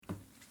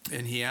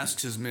And he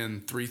asks his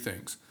men three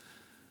things.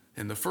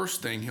 And the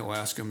first thing he'll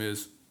ask them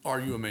is, are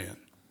you a man?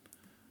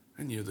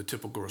 And, the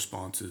typical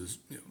response is,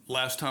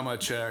 last time I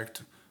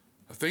checked,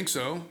 I think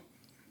so.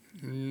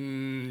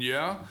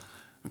 Yeah.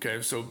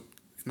 Okay, so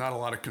not a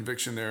lot of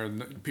conviction there.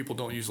 People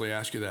don't usually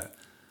ask you that.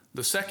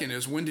 The second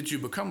is, when did you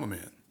become a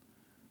man?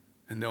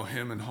 And they'll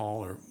hem and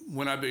haw, or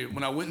when I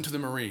went into the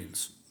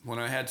Marines, when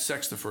I had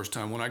sex the first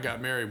time, when I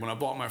got married, when I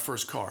bought my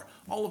first car,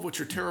 all of which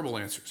are terrible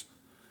answers.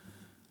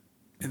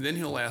 And then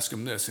he'll ask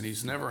him this, and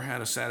he's never had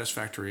a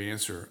satisfactory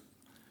answer,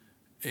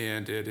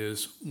 and it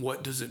is,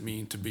 what does it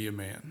mean to be a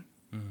man?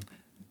 Mm.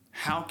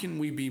 How can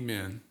we be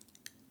men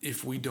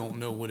if we don't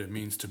know what it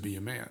means to be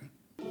a man?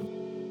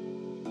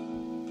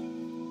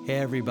 Hey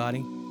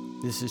everybody,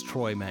 this is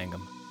Troy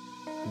Mangum.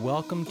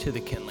 Welcome to the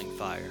Kindling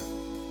Fire.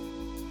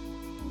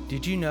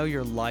 Did you know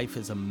your life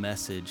is a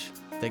message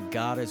that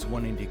God is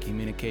wanting to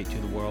communicate to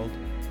the world?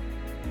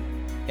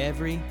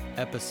 Every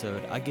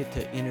episode, I get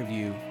to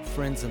interview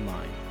friends of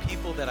mine,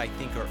 people that I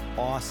think are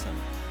awesome,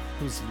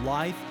 whose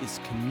life is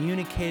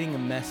communicating a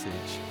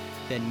message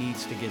that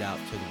needs to get out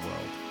to the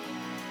world.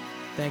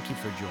 Thank you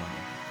for joining.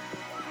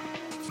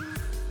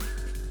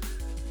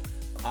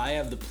 I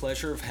have the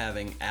pleasure of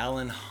having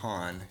Alan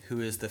Hahn,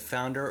 who is the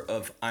founder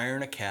of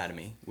Iron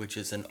Academy, which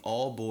is an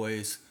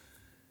all-boys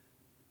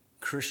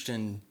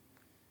Christian,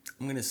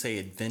 I'm going to say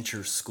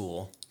adventure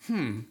school.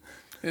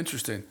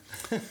 Interesting.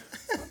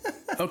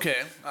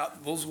 Okay,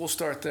 we'll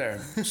start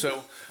there.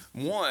 So,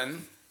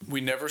 one,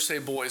 we never say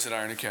boys at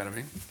Iron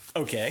Academy.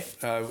 Okay.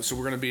 So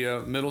we're going to be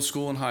a middle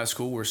school and high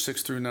school. We're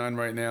 6 through 9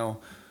 right now,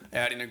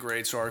 adding a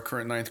grade. So our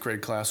current 9th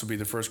grade class will be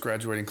the first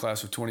graduating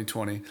class of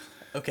 2020.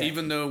 Okay.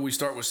 Even though we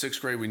start with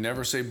 6th grade, we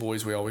never say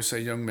boys. We always say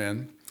young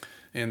men.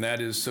 And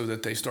that is so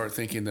that they start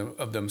thinking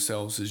of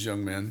themselves as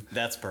young men.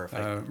 That's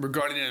perfect.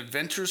 Regarding an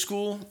adventure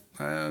school,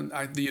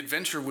 the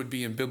adventure would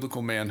be in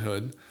biblical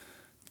manhood,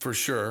 for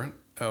sure.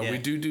 Yeah. We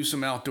do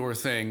some outdoor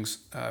things,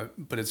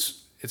 but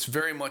it's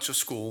very much a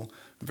school.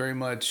 Very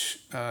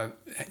much,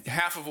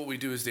 half of what we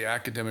do is the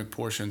academic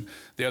portion.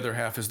 The other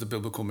half is the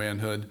biblical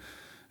manhood.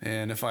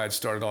 And if I had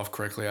started off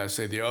correctly, I'd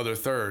say the other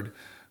third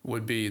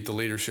would be the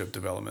leadership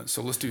development.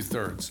 So let's do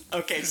thirds.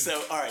 Okay,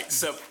 so all right.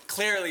 So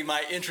clearly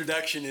my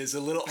introduction is a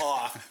little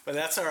off, but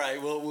that's all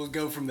right. We'll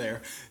go from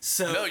there.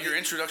 So no, your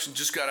introduction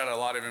just got out a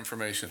lot of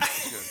information.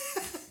 That's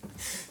good.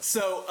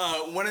 So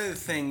one of the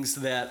things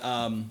that,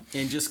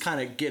 in just kind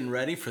of getting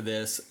ready for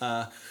this,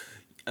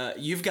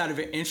 you've got a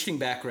very interesting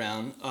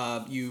background.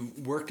 You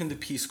worked in the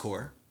Peace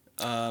Corps.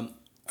 I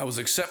was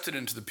accepted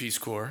into the Peace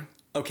Corps.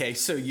 Okay,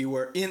 so you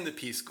were in the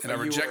Peace Corps. And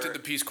I rejected the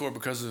Peace Corps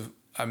because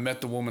I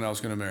met the woman I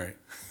was going to marry.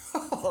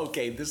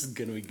 Okay, this is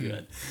going to be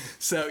good.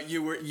 So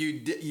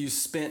you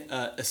spent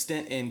a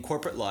stint in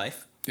corporate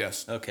life.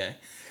 Yes. Okay.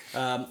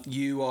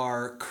 You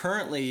are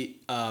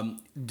currently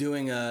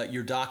doing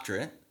your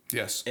doctorate.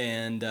 Yes.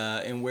 And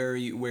where are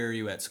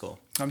you at school?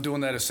 I'm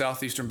doing that at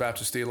Southeastern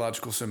Baptist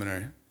Theological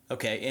Seminary.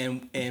 Okay,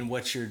 and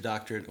what's your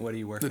doctorate? What are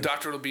you working? The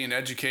doctorate will be in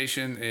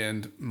education,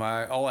 and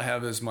all I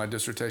have is my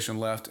dissertation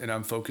left, and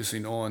I'm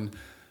focusing on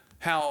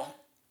how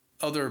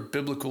other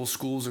biblical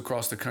schools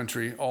across the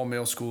country, all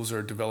male schools,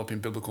 are developing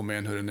biblical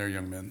manhood in their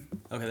young men.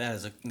 Okay,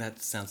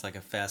 that sounds like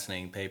a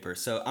fascinating paper.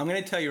 So I'm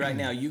going to tell you right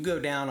now, you go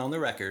down on the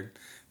record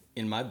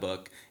in my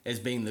book as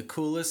being the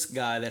coolest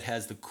guy that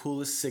has the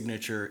coolest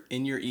signature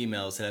in your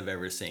emails that I've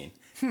ever seen.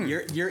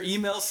 Your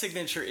email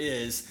signature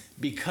is,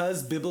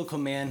 because biblical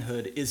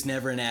manhood is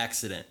never an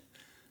accident.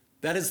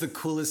 That is the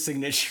coolest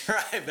signature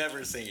I've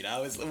ever seen.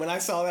 When I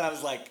saw that, I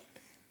was like,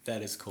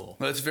 that is cool.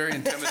 Well, it's very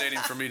intimidating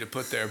for me to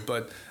put there,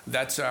 but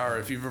that's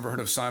if you've ever heard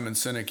of Simon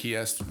Sinek, he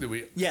asked,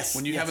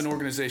 when you have an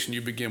organization,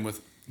 you begin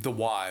with the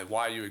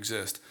why you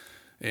exist.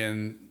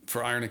 And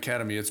for Iron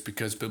Academy, it's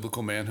because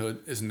biblical manhood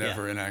is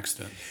never an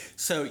accident.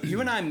 So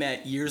you and I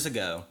met years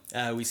ago.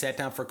 We sat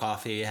down for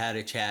coffee, had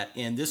a chat,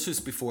 and this was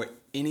before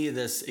any of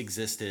this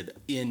existed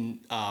in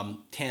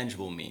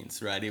tangible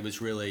means, right? It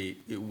was really,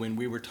 when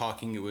we were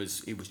talking, it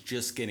was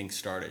just getting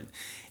started.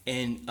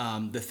 And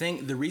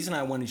the reason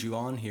I wanted you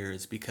on here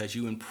is because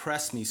you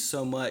impressed me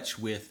so much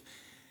with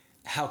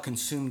how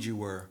consumed you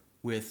were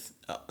with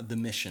the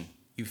mission.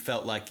 You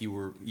felt like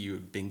you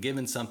had been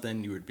given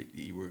something,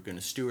 you were going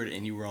to steward it,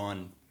 and you were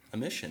on a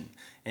mission.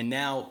 And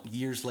now,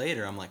 years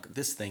later, I'm like,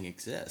 this thing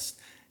exists.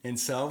 And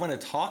so I want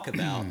to talk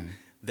about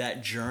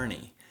that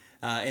journey,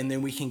 and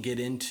then we can get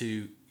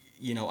into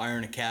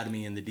Iron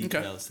Academy and the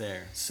details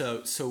there.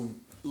 So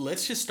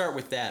let's just start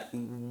with that.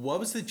 What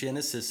was the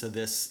genesis of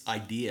this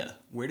idea?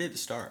 Where did it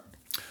start?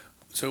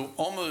 So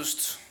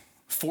almost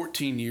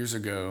 14 years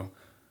ago,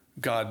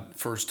 God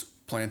first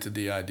planted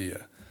the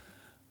idea.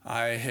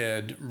 I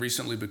had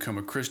recently become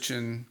a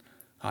Christian.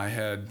 I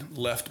had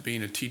left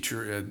being a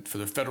teacher for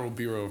the Federal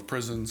Bureau of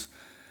Prisons,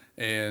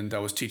 and I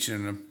was teaching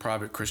in a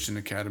private Christian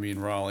academy in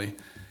Raleigh.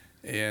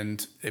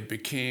 And it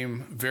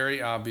became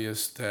very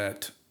obvious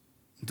that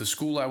the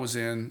school I was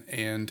in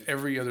and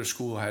every other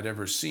school I had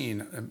ever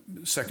seen,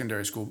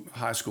 secondary school,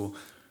 high school,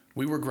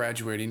 we were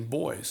graduating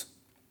boys.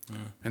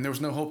 And there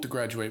was no hope to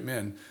graduate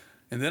men.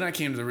 And then I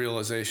came to the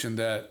realization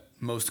that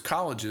most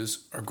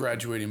colleges are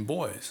graduating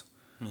boys.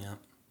 Yeah.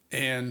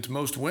 And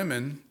most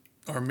women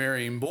are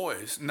marrying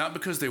boys, not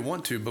because they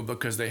want to, but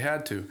because they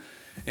had to.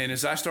 And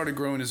as I started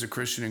growing as a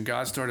Christian and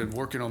God started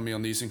working on me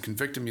on these and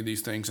convicting me of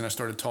these things, and I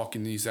started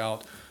talking these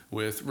out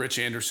with Rich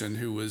Anderson,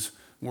 who was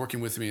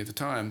working with me at the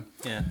time.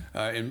 Yeah.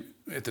 And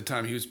at the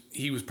time,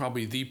 he was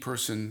probably the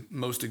person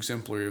most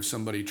exemplary of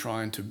somebody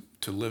trying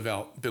to live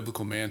out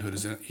biblical manhood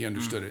as he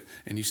understood it.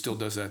 And he still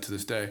does that to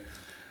this day.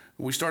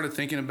 We started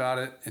thinking about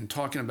it and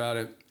talking about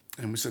it,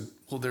 and we said,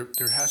 well,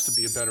 there has to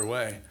be a better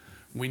way.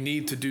 We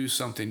need to do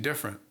something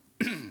different.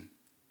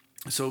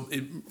 So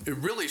it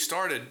really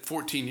started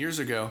 14 years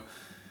ago,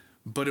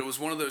 but it was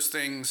one of those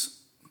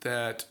things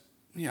that,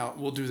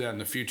 we'll do that in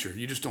the future.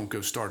 You just don't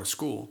go start a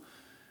school.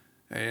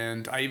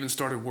 And I even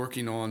started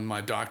working on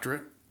my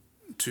doctorate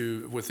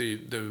with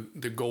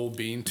the goal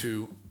being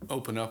to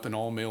open up an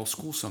all-male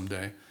school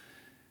someday.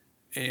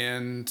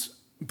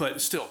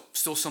 But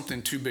still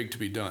something too big to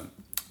be done.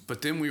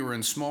 But then we were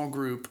in small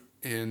group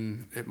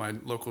at my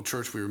local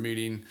church. We were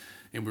meeting,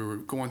 and we were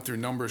going through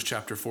Numbers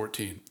chapter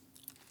 14.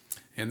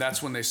 And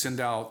that's when they send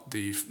out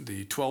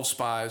the 12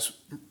 spies,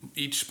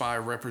 each spy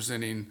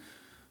representing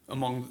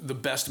among the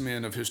best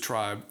men of his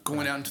tribe,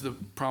 going out into the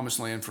promised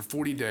land for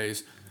 40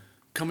 days,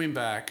 coming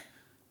back,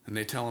 and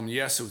they tell them,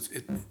 yes,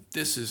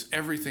 this is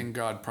everything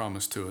God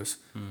promised to us.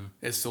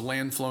 It's the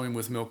land flowing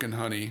with milk and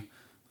honey,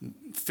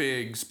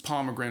 figs,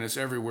 pomegranates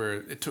everywhere.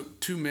 It took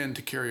 2 men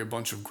to carry a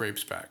bunch of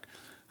grapes back.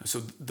 So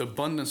the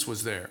abundance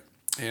was there.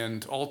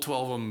 And all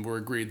 12 of them were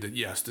agreed that,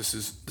 yes, this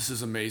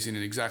is amazing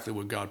and exactly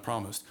what God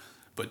promised.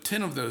 But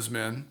 10 of those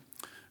men,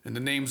 and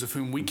the names of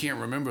whom we can't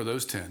remember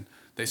those 10,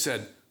 they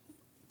said,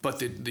 but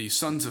the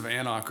sons of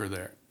Anak are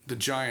there. The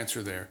giants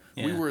are there.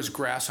 Yeah. We were as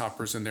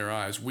grasshoppers in their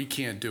eyes. We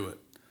can't do it.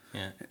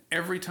 Yeah.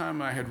 Every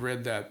time I had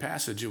read that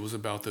passage, it was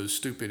about those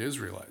stupid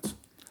Israelites.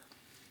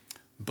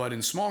 But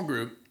in small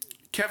group,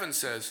 Kevin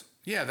says,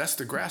 yeah, that's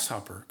the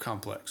grasshopper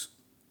complex.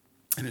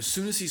 And as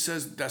soon as he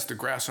says that's the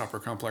grasshopper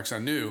complex, I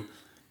knew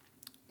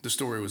the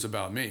story was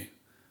about me.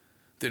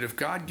 That if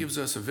God gives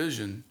us a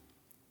vision,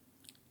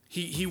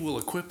 He will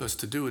equip us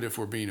to do it if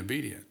we're being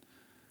obedient.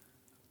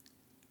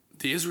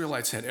 The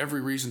Israelites had every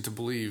reason to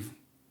believe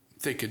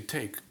they could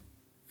take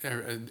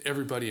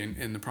everybody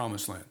in the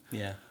promised land.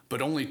 Yeah.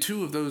 But only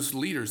 2 of those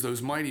leaders,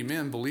 those mighty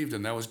men, believed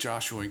him. That was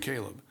Joshua and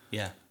Caleb.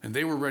 Yeah. And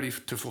they were ready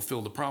to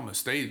fulfill the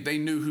promise. They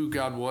knew who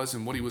God was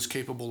and what he was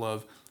capable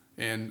of.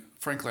 And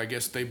frankly, I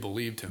guess they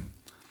believed him.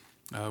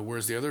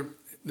 Whereas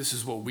this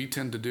is what we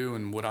tend to do,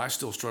 and what I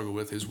still struggle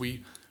with, is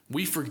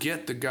we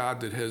forget the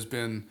God that has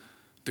been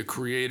the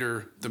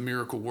creator, the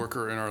miracle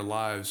worker in our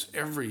lives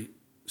every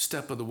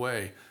step of the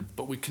way,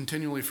 but we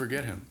continually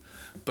forget him.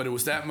 But it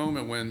was that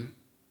moment when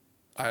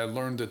I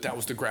learned that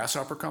was the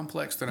grasshopper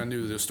complex, that I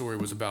knew the story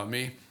was about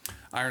me.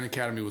 Iron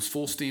Academy was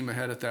full steam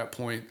ahead at that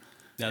point.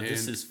 Now,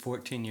 this is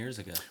 14 years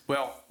ago.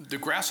 Well, the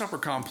grasshopper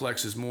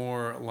complex is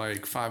more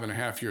like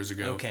 5.5 years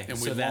ago. Okay.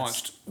 And we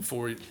launched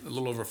a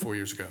little over 4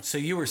 years ago. So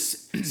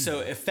so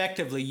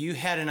effectively you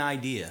had an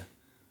idea,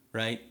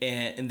 right?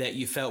 And that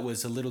you felt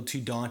was a little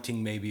too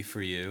daunting maybe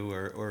for you,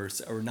 or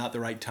not the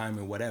right time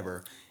or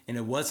whatever. And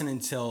it wasn't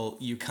until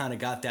you kind of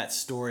got that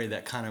story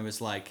that kind of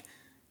was like,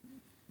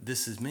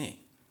 this is me.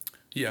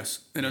 Yes.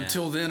 And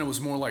until then, it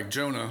was more like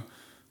Jonah.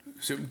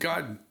 So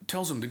God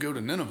tells him to go to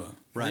Nineveh.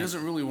 Right. He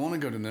doesn't really want to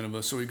go to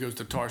Nineveh, so he goes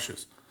to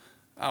Tarshish.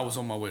 I was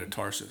on my way to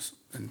Tarshish,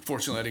 and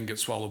fortunately, I didn't get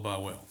swallowed by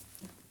a whale.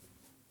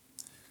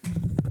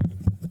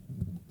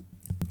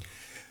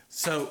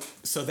 So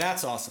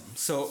that's awesome.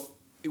 So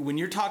when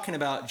you're talking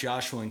about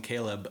Joshua and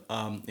Caleb,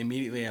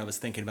 immediately I was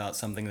thinking about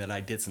something that I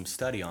did some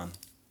study on,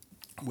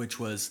 which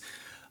was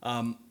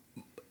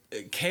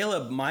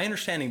Caleb. My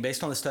understanding,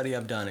 based on the study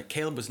I've done,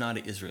 Caleb was not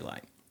an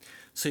Israelite.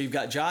 So you've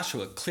got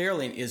Joshua,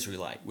 clearly an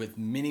Israelite, with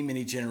many,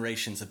 many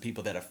generations of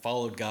people that have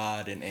followed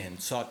God and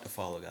sought to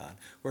follow God.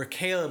 Where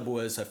Caleb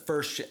was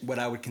what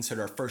I would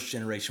consider a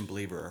first-generation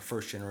believer, or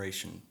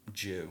first-generation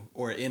Jew,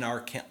 or in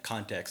our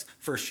context,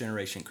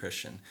 first-generation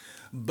Christian.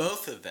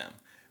 Both of them,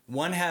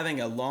 one having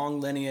a long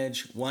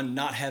lineage, one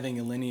not having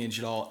a lineage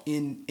at all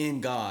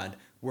in God,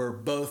 were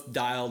both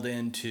dialed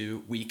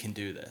into, we can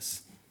do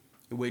this.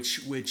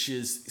 Which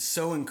is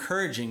so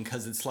encouraging,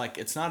 because it's like,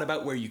 it's not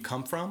about where you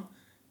come from.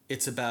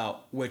 It's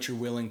about what you're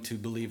willing to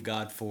believe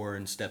God for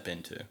and step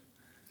into.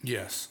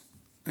 Yes.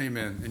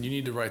 Amen. And you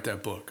need to write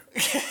that book.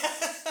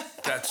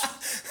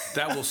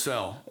 That will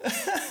sell.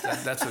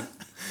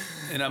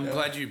 And I'm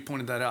glad you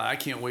pointed that out. I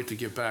can't wait to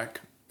get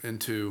back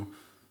into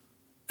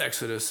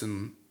Exodus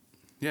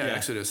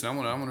Exodus. And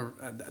I want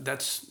to.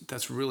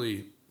 That's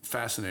really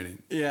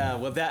fascinating. Yeah.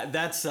 Well,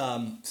 that's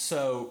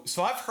so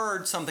I've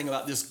heard something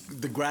about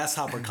the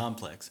grasshopper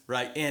complex,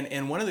 right?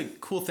 And one of the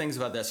cool things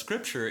about that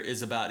scripture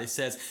is it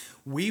says,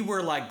 we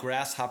were like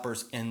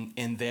grasshoppers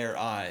in their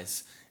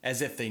eyes,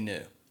 as if they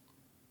knew.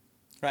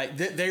 Right?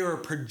 They were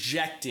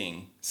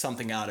projecting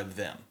something out of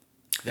them.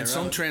 And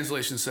some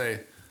translations say,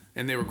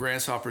 and they were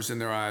grasshoppers in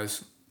their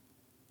eyes.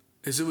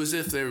 It was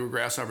as if they were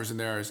grasshoppers in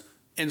their eyes,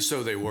 and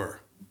so they were.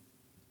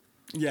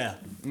 Yeah,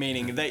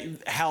 meaning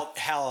that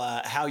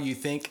how you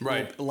think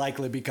Right. will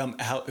likely become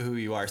who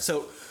you are.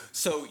 So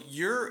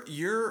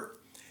you're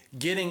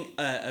getting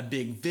a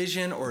big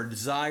vision or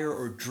desire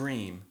or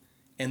dream,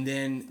 and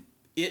then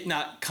it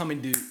not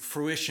coming to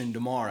fruition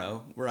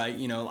tomorrow, right?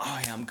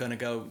 Oh yeah, I'm gonna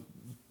go,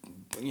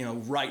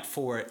 right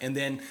for it, and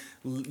then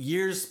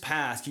years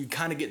pass, you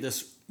kind of get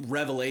this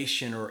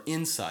revelation or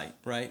insight,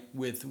 right,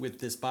 with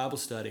this Bible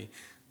study.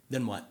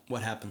 Then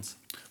what happens?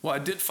 Well, I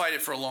did fight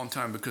it for a long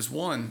time because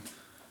one,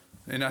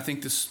 and I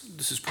think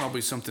this is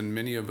probably something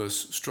many of us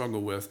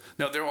struggle with.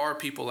 Now, there are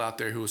people out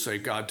there who will say,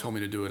 God told me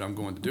to do it, I'm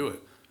going to do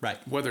it. Right.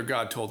 Whether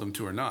God told them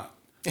to or not.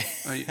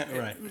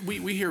 Right.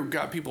 We hear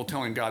people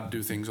telling God to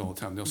do things all the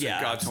time. They'll say,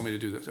 God told me to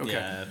do this. Okay.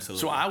 Yeah,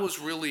 absolutely. So I was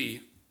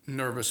really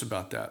nervous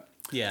about that.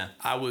 Yeah.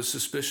 I was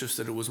suspicious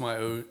that it was my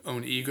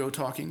own ego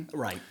talking.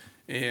 Right.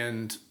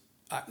 And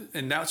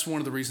that's one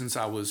of the reasons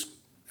I was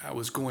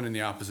going in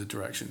the opposite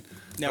direction.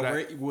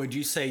 Now, would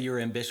you say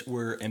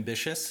we're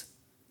ambitious?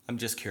 I'm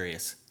just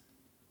curious.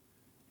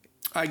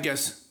 I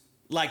guess.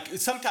 Like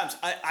sometimes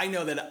I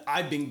know that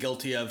I've been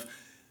guilty of,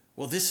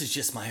 well, this is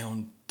just my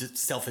own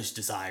selfish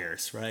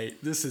desires, right?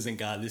 This isn't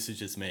God. This is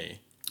just me.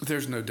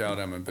 There's no doubt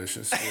I'm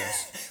ambitious.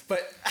 Yes.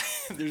 But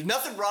there's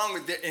nothing wrong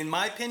with it. In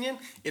my opinion,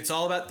 it's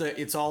not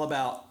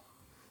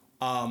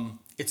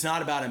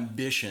about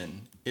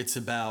ambition. It's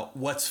about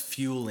what's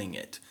fueling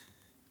it,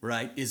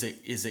 right? Is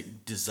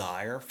it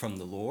desire from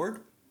the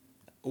Lord,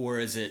 or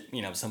is it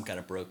some kind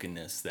of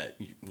brokenness that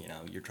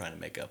you're trying to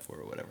make up for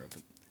or whatever?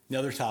 But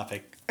another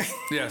topic.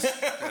 Yes.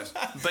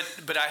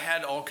 But I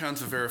had all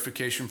kinds of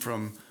verification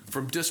from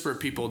disparate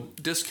people,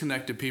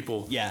 disconnected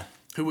people. Yeah.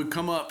 Who would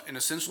come up and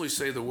essentially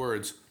say the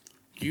words,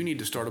 "You need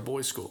to start a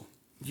boys' school.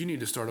 You need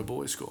to start a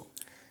boys' school."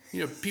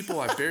 People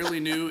I barely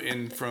knew,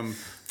 and from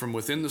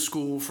within the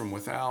school, from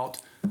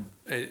without,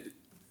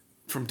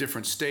 from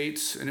different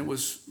states, and it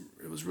was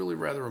really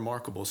rather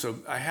remarkable. So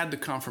I had the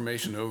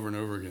confirmation over and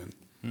over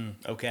again.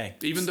 Okay.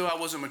 Even though I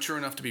wasn't mature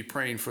enough to be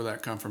praying for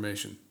that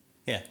confirmation.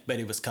 Yeah, but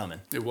it was coming.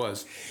 It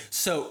was.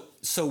 So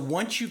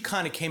once you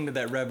kind of came to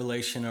that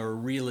revelation or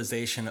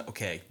realization,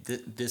 okay,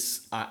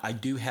 I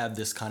do have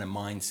this kind of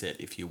mindset,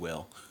 if you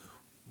will.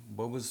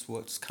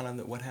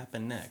 What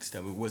happened next?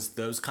 I mean, was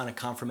those kind of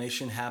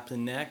confirmation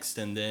happen next,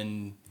 and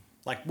then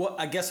what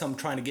I guess I'm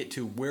trying to get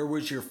to, where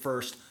was your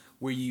first,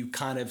 where you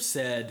kind of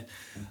said,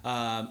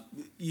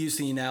 use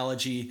the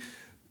analogy,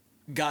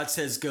 God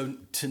says go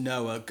to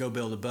Noah, go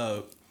build a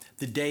boat,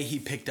 the day he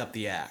picked up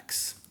the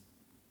axe.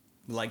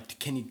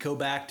 Can you go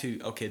back to,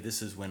 okay,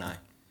 this is when I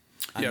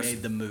Yes.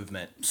 made the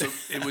movement. So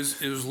it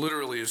was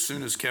literally as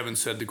soon as Kevin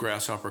said the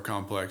Grasshopper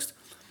Complex,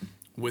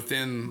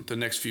 within the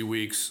next few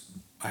weeks,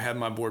 I had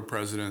my board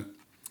president.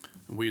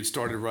 We had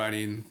started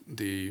writing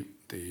the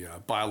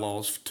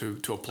bylaws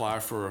to apply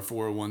for a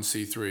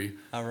 401c3.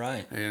 All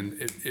right. And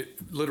it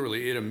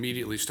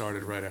immediately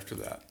started right after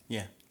that.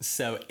 Yeah.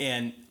 So,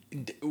 and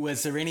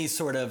was there any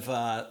sort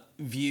of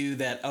view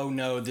that, oh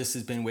no, this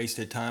has been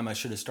wasted time, I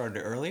should have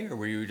started earlier? Or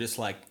were you just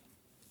how?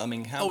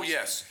 Oh,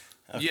 yes.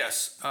 Okay.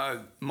 Yes.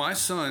 My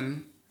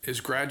son is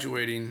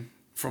graduating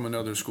from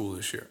another school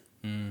this year.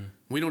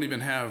 We don't even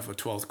have a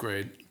 12th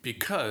grade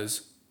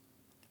because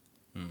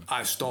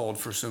I stalled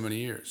for so many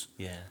years.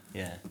 Yeah,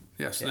 yeah.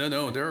 Yes. Yeah.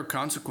 No, there are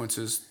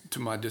consequences to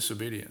my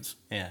disobedience.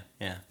 Yeah,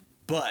 yeah.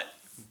 But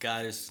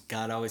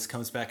God always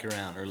comes back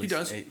around, or at least He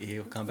does.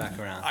 He'll come back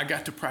around. I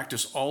got to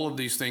practice all of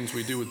these things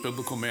we do with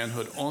biblical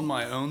manhood on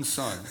my own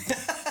son.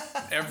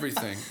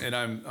 Everything. And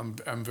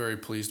I'm very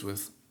pleased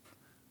with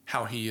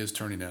how he is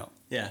turning out.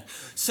 Yeah.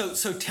 So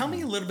tell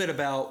me a little bit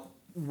about,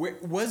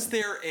 was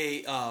there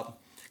a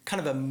kind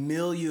of a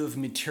milieu of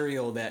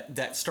material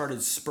that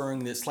started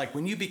spurring this? Like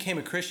when you became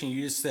a Christian,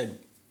 you just said,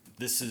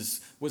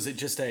 was it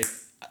just a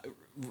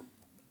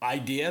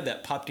idea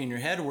that popped in your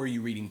head? Were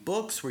you reading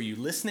books? Were you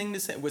listening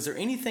to, was there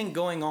anything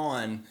going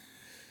on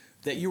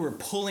that you were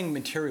pulling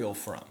material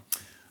from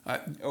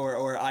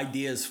or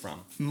ideas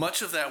from?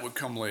 Much of that would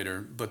come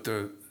later, but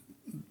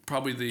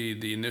probably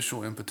the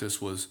initial impetus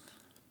was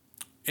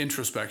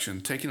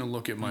introspection, taking a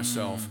look at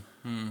myself.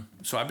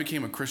 So I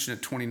became a Christian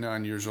at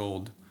 29 years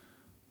old.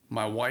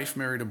 My wife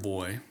married a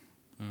boy,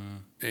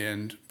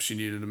 and she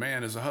needed a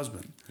man as a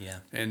husband. Yeah.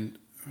 And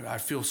I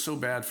feel so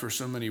bad for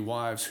so many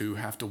wives who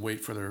have to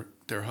wait for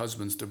their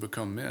husbands to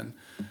become men.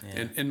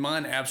 Yeah. And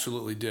mine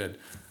absolutely did.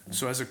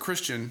 So as a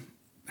Christian,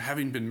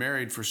 having been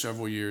married for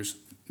several years,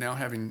 now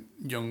having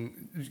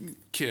young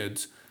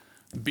kids,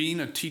 being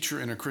a teacher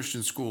in a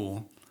Christian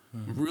school,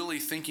 really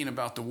thinking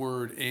about the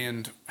word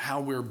and how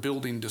we're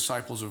building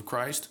disciples of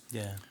Christ.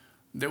 Yeah.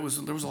 There was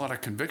a lot of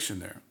conviction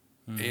there.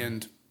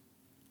 And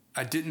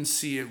I didn't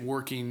see it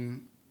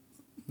working,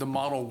 the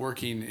model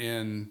working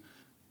in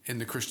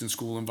the Christian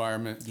school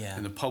environment,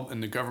 in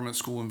the government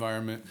school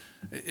environment.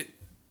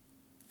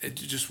 It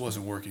just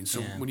wasn't working.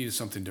 So we needed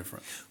something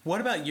different.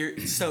 What about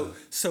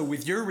so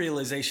with your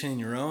realization in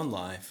your own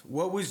life,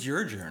 what was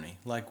your journey?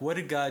 Like, what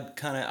did God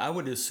I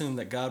would assume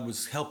that God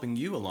was helping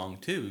you along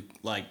too,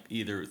 like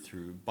either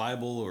through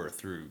Bible or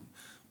through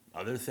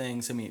other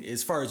things. I mean,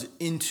 as far as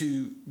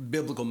into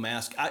biblical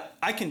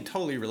I can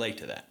totally relate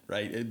to that,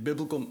 right?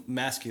 Biblical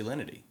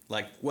masculinity,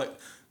 like what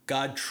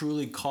God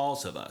truly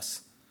calls of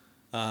us.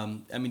 I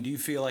mean, do you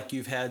feel like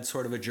you've had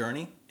sort of a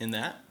journey in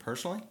that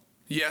personally?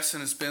 Yes,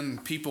 and it's been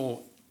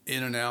people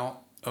in and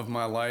out of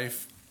my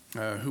life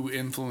who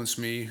influenced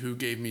me, who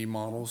gave me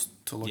models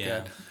to look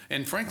at.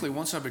 And frankly,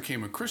 once I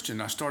became a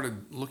Christian, I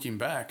started looking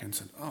back and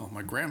said, oh,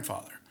 my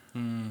grandfather.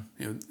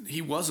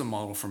 He was a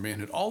model for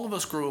manhood. All of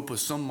us grow up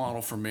with some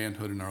model for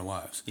manhood in our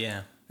lives.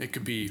 Yeah. It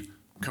could be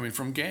coming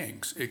from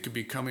gangs. It could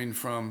be coming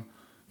from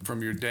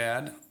your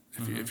dad.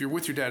 If you're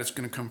with your dad, it's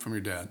going to come from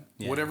your dad.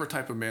 Yeah. Whatever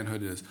type of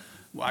manhood it is.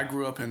 Well, I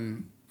grew up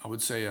in, I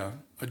would say, a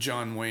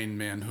John Wayne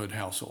manhood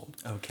household.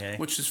 Okay.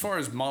 Which, as far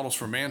as models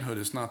for manhood,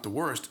 is not the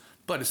worst,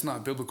 but it's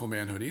not biblical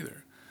manhood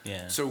either.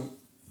 Yeah. So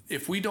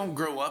if we don't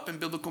grow up in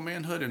biblical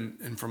manhood,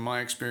 and from my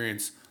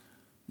experience,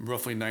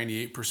 roughly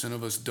 98%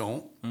 of us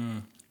don't,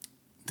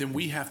 then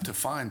we have to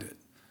find it.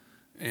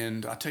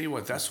 And I'll tell you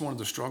what, that's one of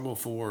the struggle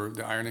for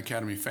the Iron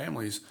Academy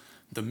families.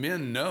 The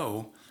men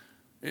know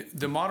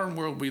the modern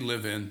world we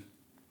live in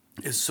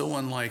is so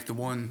unlike the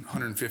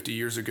 150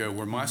 years ago,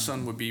 where my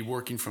son would be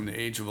working from the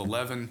age of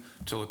 11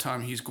 till the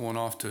time he's going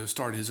off to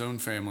start his own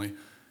family.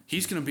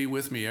 He's going to be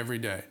with me every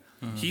day.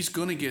 He's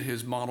going to get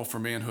his model for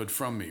manhood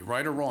from me,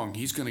 right or wrong.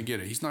 He's going to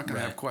get it. He's not going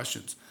to have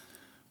questions.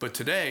 But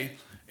today,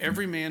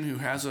 every man who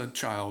has a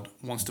child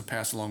wants to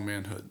pass along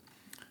manhood.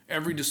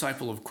 Every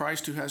disciple of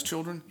Christ who has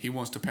children, he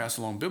wants to pass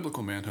along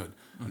biblical manhood.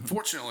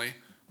 Unfortunately,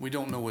 we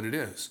don't know what it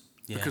is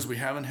because we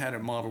haven't had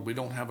it modeled. We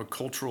don't have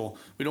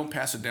we don't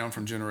pass it down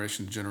from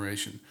generation to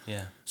generation.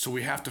 Yeah. So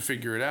we have to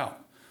figure it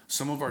out.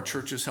 Some of our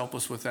churches help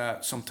us with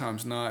that,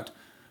 sometimes not.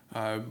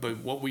 But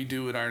what we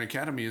do at Iron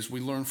Academy is we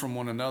learn from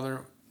one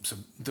another. So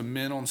the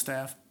men on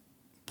staff,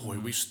 boy,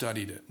 we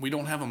studied it. We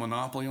don't have a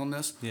monopoly on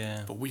this,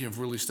 but we have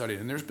really studied it.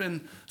 And there's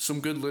been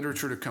some good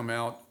literature to come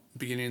out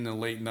beginning in the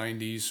late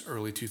 90s,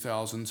 early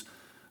 2000s.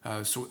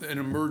 So an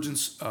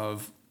emergence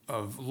of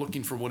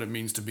looking for what it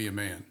means to be a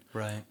man.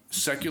 Right.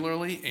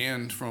 Secularly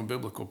and from a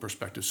biblical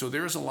perspective. So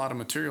there is a lot of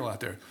material out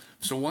there.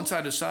 So once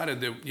I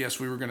decided that, yes,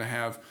 we were going to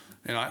have,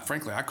 and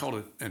frankly, I called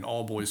it an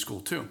all-boys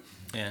school too.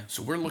 Yeah.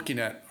 So we're looking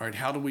at, all right,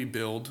 how do we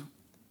build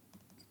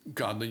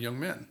godly young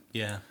men?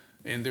 Yeah.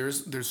 And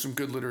there's some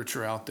good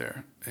literature out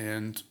there.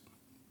 And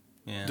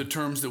the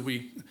terms that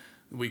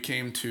we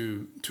came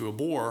to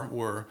abhor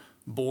were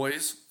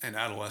boys and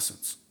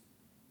adolescents.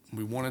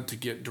 We wanted to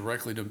get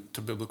directly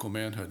to biblical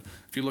manhood.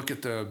 If you look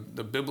at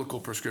the biblical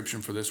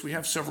prescription for this, we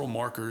have several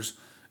markers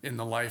in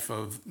the life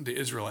of the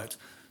Israelites.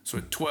 So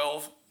at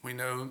 12, we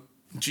know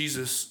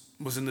Jesus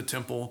was in the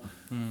temple.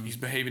 He's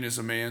behaving as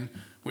a man.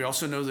 We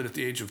also know that at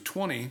the age of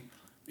 20,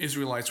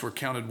 Israelites were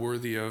counted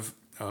worthy of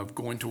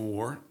going to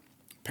war,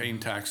 paying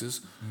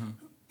taxes.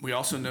 We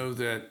also know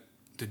that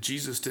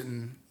Jesus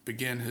didn't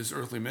begin his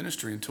earthly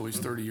ministry until he's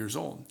 30 years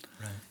old.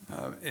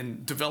 Right.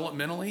 And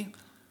developmentally,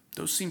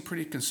 those seem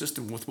pretty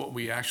consistent with what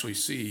we actually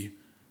see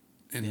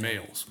in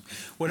males.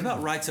 What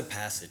about rites of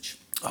passage?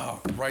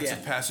 Oh, rites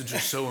of passage are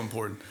so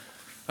important.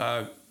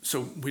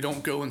 So we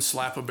don't go and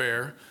slap a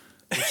bear,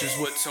 which is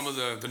what some of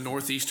the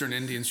northeastern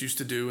Indians used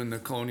to do in the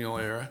colonial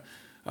era.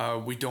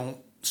 We don't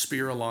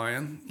spear a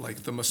lion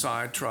like the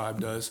Maasai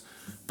tribe does.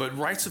 But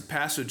rites of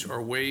passage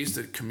are ways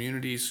that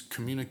communities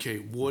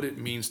communicate what it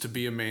means to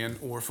be a man,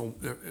 or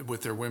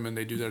with their women,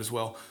 they do that as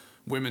well.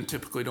 Women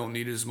typically don't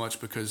need it as much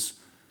because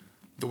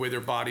the way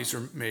their bodies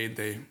are made,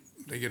 they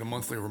get a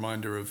monthly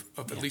reminder of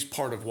at least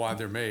part of why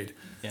they're made.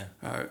 Yeah.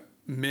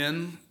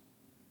 Men,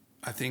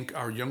 I think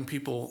our young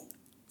people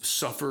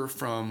suffer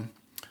from.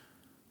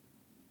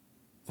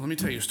 Let me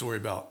tell you a story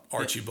about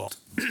Archibald.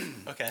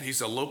 Okay.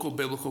 He's a local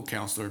biblical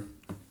counselor,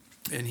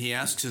 and he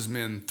asks his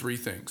men three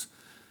things.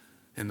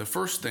 And the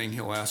first thing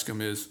he'll ask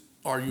them is,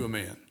 "Are you a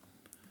man?"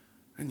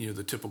 And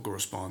the typical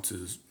response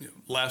is,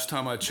 "Last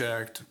time I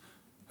checked,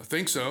 I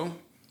think so."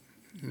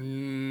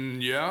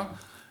 Yeah.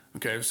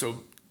 Okay,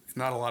 so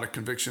not a lot of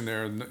conviction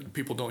there.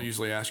 People don't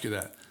usually ask you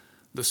that.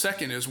 The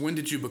second is, when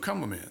did you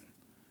become a man?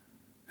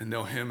 And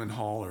they'll hem and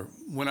haw, or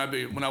when I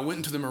went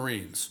into the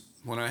Marines,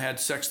 when I had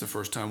sex the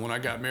first time, when I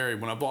got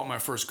married, when I bought my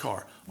first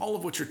car, all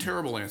of which are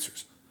terrible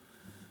answers.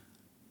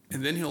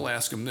 And then he'll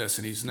ask them this,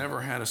 and he's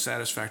never had a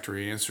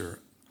satisfactory answer,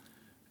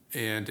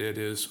 and it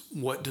is,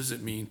 what does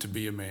it mean to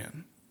be a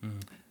man?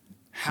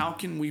 How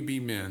can we be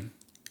men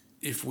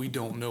if we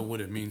don't know what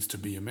it means to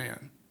be a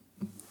man?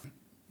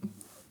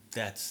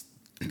 That's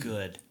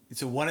good.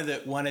 So one of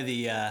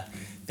the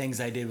things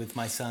I did with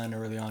my son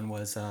early on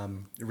was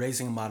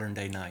raising a modern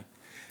day knight.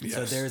 Yes.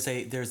 So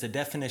there's a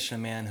definition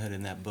of manhood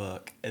in that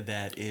book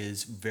that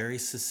is very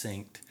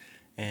succinct,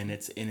 and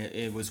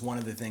it was one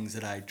of the things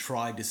that I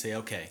tried to say.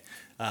 Okay,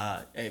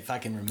 if I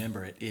can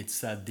remember it,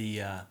 it's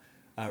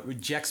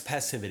rejects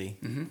passivity,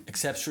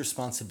 accepts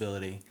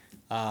responsibility,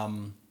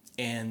 and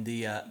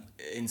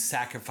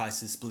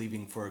sacrifices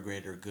believing for a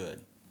greater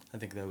good. I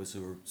think those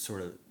were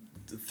sort of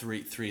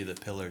three of the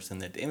pillars,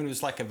 and it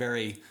was like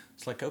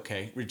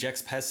okay,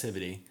 rejects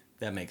passivity.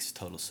 That makes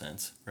total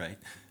sense, right?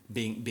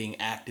 being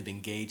active,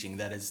 engaging.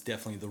 That is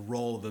definitely the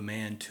role of a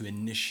man to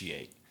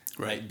initiate,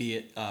 right? Be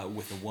it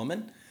with a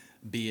woman,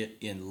 be it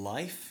in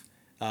life,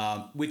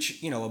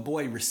 which a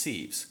boy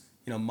receives.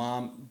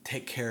 Mom,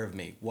 take care of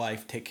me.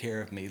 Wife, take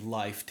care of me.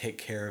 Life, take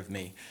care of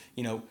me.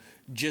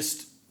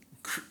 Just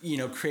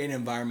create an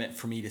environment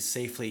for me to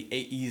safely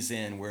ease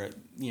in where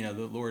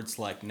the Lord's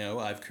like, no,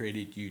 I've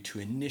created you to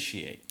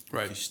initiate.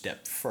 Right. To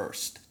step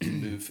first, to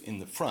move in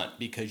the front,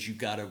 because you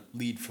got to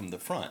lead from the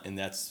front, and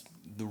that's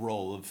the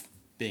role of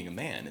being a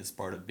man, is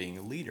part of being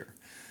a leader.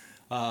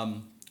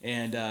 And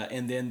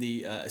then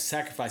the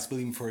sacrifice,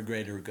 believing for a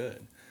greater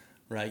good,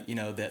 right?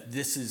 That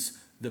this is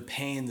the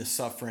pain, the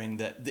suffering,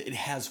 that it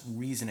has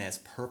reason, it has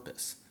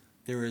purpose.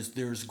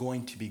 There's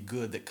going to be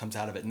good that comes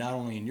out of it, not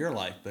only in your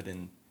life, but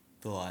in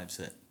the lives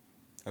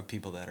of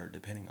people that are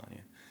depending on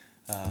you.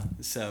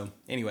 So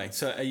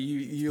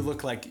you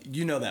look like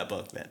you know that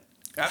book then.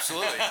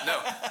 Absolutely.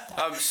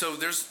 No. So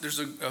there's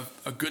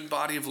a good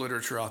body of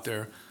literature out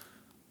there.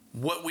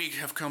 What we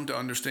have come to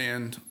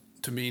understand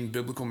to mean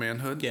biblical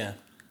manhood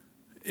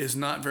is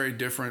not very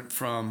different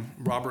from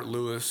Robert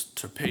Lewis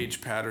to Paige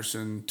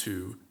Patterson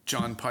to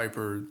John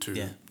Piper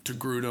to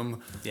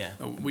Grudem. Yeah.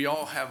 We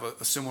all have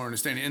a similar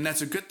understanding. And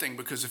that's a good thing,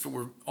 because if it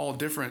were all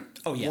different,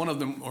 one of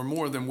them or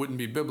more of them wouldn't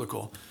be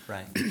biblical.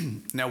 Right.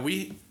 Now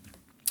we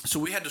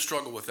had to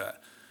struggle with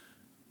that.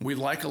 We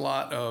like a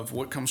lot of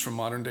what comes from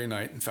modern day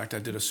night. In fact, I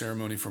did a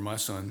ceremony for my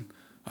son.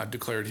 I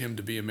declared him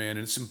to be a man.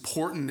 And it's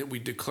important that we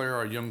declare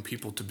our young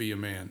people to be a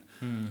man.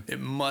 It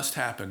must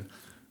happen.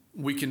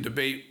 We can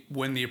debate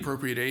when the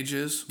appropriate age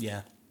is,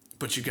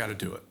 but you got to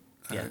do it.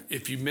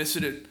 If you miss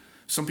it,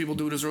 some people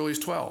do it as early as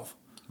 12.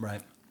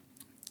 Right.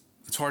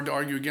 It's hard to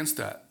argue against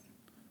that.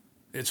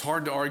 It's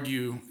hard to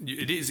argue.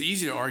 It is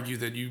easy to argue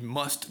that you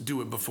must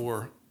do it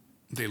before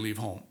they leave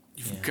home.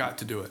 You've got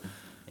to do it.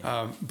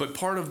 But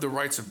part of the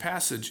rites of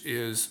passage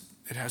is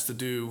it has to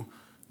do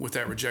with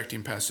that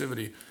rejecting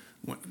passivity.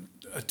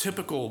 A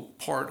typical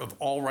part of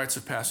all rites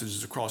of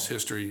passages across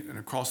history and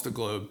across the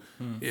globe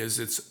is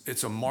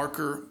it's a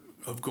marker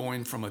of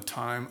going from a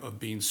time of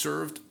being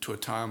served to a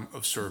time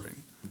of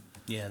serving.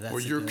 Yeah, that's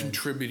where you're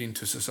contributing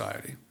to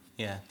society.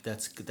 Yeah,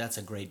 that's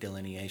a great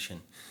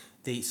delineation.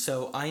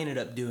 So I ended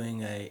up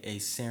doing a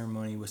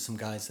ceremony with some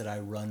guys that I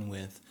run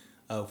with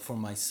for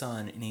my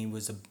son, and he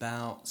was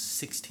about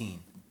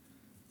 16.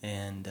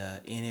 And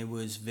it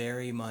was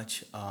very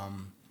much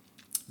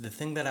the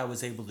thing that I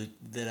was able to,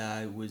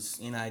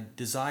 and I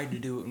desired to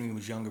do it when he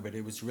was younger, but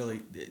it was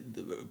really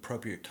the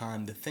appropriate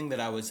time. The thing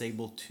that I was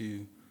able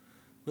to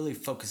really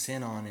focus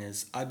in on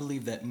is I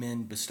believe that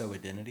men bestow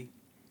identity.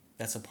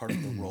 That's a part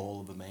of the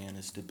role of a man,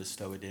 is to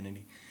bestow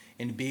identity.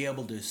 And to be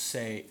able to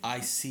say,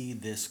 I see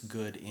this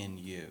good in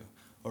you,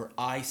 or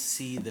I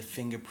see the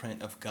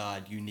fingerprint of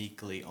God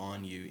uniquely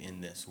on you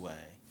in this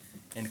way,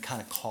 and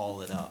kind of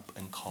call it up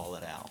and call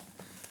it out.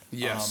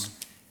 Yes,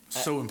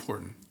 so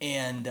important.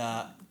 And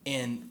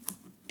then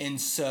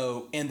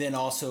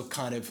also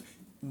kind of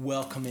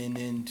welcoming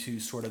into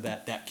sort of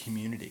that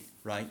community,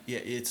 right? Yeah,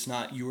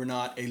 you were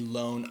not a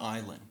lone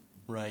island,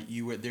 right?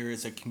 There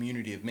is a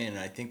community of men, and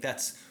I think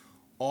that's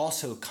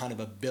also kind of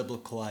a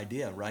biblical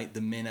idea, right?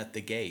 The men at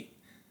the gate,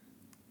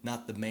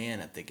 not the man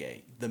at the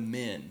gate. The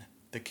men,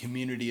 the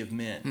community of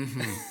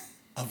men,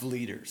 of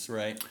leaders,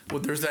 right?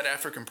 Well, there's that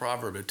African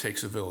proverb: "It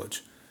takes a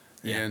village."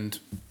 Yeah. And,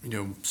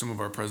 some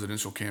of our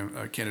presidential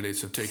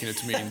candidates have taken it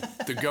to mean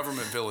the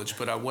government village.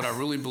 But what I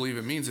really believe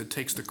it means, it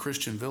takes the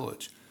Christian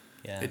village.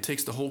 Yeah. It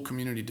takes the whole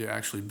community to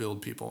actually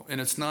build people. And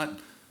it's not,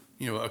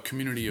 a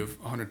community of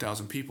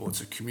 100,000 people.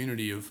 It's a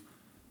community of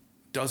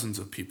dozens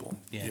of people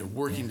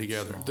working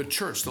together. The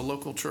church, the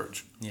local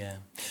church. Yeah.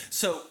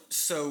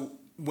 So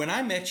when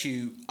I met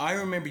you, I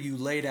remember you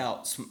laid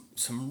out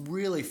some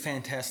really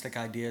fantastic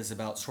ideas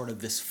about sort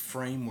of this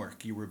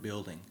framework you were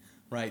building.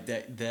 Right,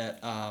 that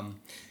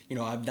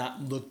I've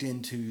not looked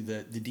into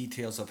the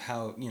details of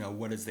how,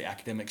 what is the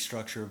academic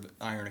structure of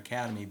Iron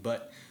Academy,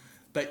 but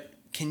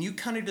can you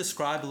kind of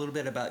describe a little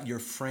bit about your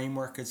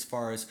framework as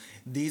far as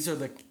these are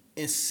the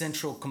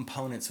essential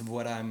components of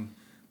what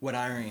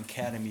Iron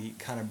Academy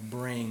kind of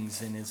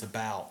brings and is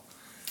about,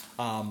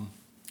 and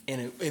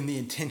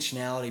the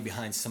intentionality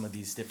behind some of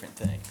these different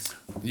things?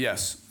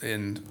 Yes,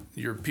 and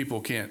your people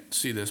can't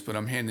see this, but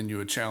I'm handing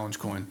you a challenge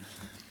coin.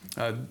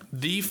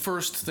 The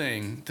first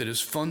thing that is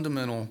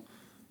fundamental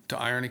to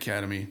Iron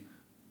Academy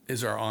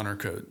is our honor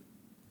code.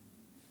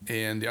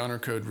 And the honor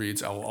code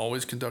reads, "I will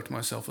always conduct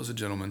myself as a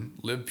gentleman,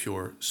 live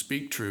pure,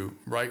 speak true,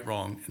 right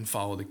wrong, and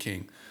follow the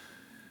king."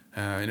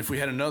 And if we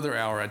had another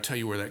hour, I'd tell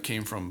you where that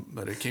came from.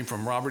 But it came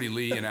from Robert E.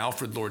 Lee and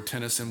Alfred Lord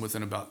Tennyson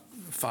within about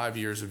 5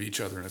 years of each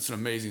other. And it's an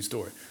amazing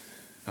story.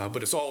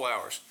 But it's all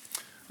ours.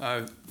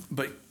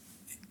 But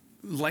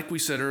like we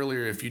said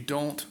earlier, if you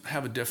don't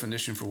have a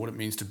definition for what it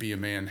means to be a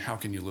man, how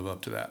can you live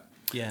up to that?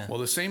 Yeah. Well,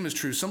 the same is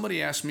true.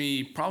 Somebody asked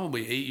me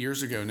probably 8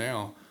 years ago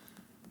now,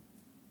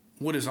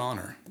 what is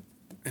honor?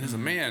 And as a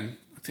man,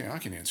 I think I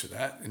can answer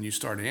that. And you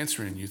start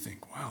answering and you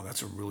think, wow,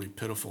 that's a really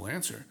pitiful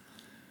answer.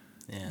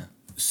 Yeah.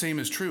 Same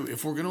is true.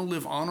 If we're going to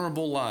live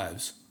honorable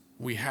lives,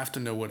 we have to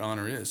know what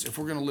honor is. If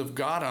we're going to live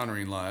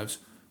God-honoring lives,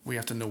 we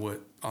have to know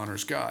what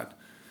honors God.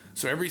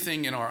 So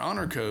everything in our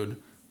honor code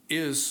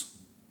is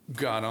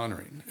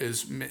God-honoring,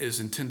 is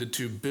intended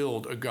to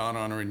build a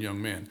God-honoring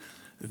young man.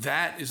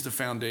 That is the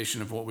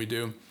foundation of what we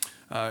do.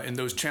 And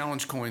those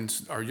challenge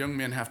coins, our young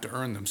men have to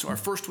earn them. So our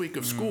first week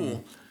of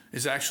school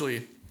is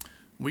actually,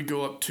 we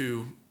go up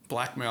to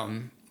Black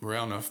Mountain. We're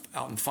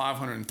out in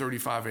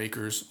 535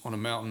 acres on a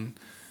mountain,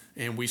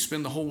 and we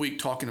spend the whole week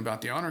talking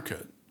about the honor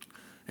code.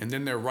 And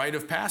then their rite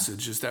of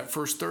passage is that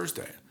first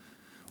Thursday.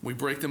 We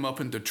break them up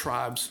into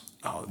tribes.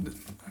 Oh,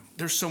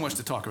 there's so much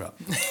to talk about.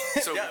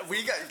 So, yeah,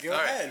 go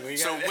ahead.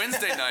 So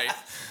Wednesday night,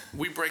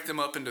 we break them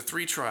up into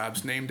 3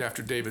 tribes named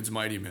after David's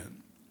mighty men.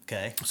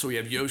 Okay. So we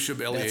have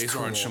Yosheb, Eleazar,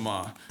 cool. and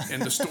Shammah.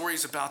 And the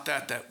stories about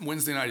that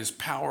Wednesday night is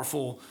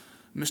powerful.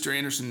 Mr.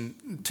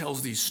 Anderson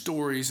tells these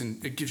stories,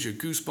 and it gives you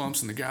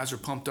goosebumps, and the guys are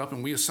pumped up,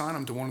 and we assign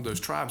them to one of those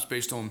tribes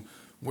based on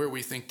where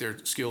we think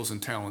their skills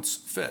and talents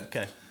fit.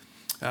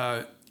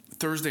 Okay.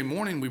 Thursday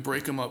morning, we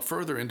break them up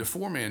further into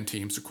 4-man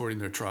teams according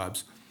to their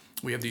tribes.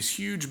 We have these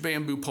huge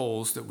bamboo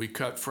poles that we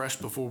cut fresh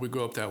before we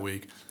go up that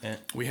week. Yeah.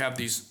 We have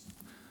these,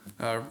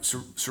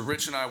 so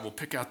Rich and I will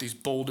pick out these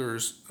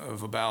boulders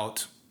of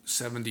about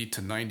 70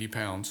 to 90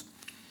 pounds.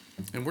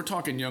 And we're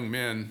talking young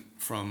men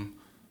from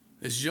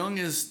as young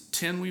as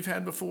 10 we've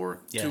had before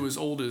to as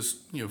old as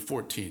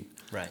 14.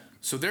 Right.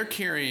 So they're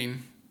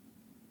carrying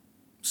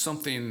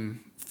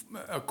something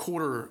a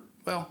quarter,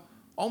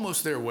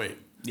 almost their weight.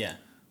 Yeah.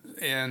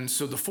 And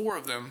so the 4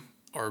 of them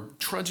are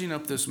trudging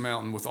up this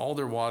mountain with all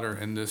their water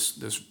and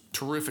this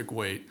terrific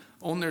weight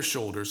on their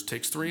shoulders. It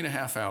takes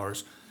 3.5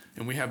 hours.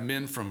 And we have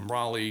men from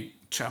Raleigh,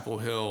 Chapel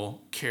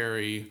Hill,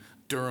 Cary,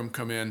 Durham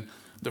come in.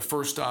 The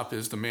first stop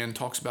is the man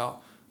talks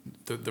about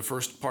the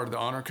first part of the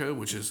honor code,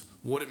 which is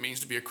what it means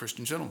to be a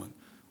Christian gentleman.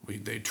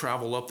 They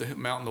travel up the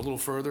mountain a little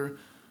further,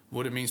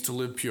 what it means to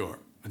live pure,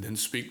 and then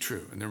speak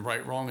true, and then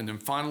right, wrong, and then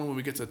finally when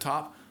we get to the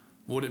top,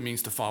 what it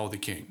means to follow the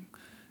King.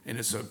 And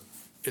it's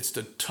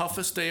the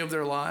toughest day of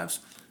their lives.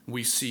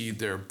 We see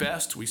their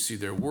best, we see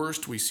their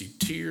worst, we see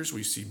tears,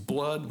 we see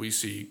blood, we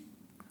see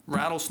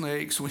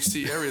rattlesnakes, we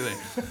see everything.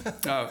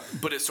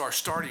 But it's our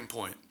starting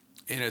point,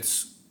 and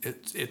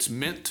it's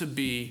meant to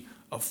be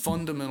a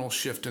fundamental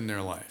shift in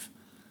their life.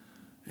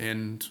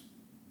 And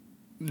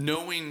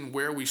knowing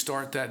where we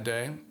start that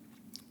day,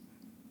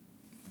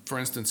 for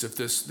instance, if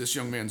this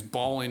young man's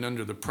bawling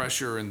under the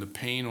pressure and the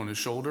pain on his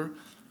shoulder,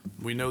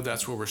 we know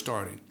that's where we're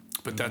starting.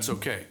 But that's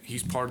okay.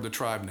 He's part of the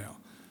tribe now.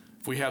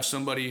 If we have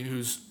somebody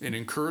who's an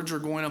encourager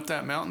going up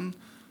that mountain,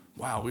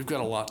 wow, we've got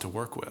a lot to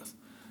work with.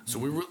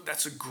 So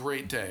that's a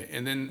great day.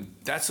 And then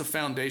that's a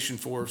foundation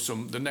for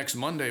the next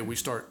Monday we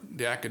start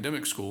the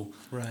academic school.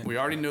 Right. We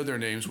already know their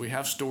names. We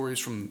have stories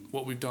from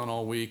what we've done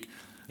all week.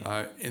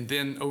 And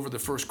then over the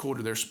first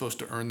quarter, they're supposed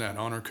to earn that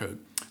honor code.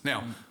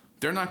 Now,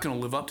 they're not going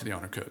to live up to the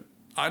honor code.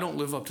 I don't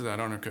live up to that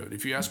honor code.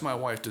 If you ask my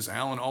wife, does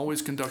Alan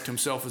always conduct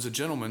himself as a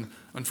gentleman?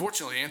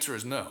 Unfortunately, the answer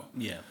is no.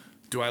 Yeah.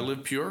 Do I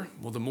live pure?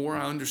 Well, the more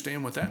I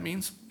understand what that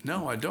means,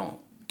 no, I don't.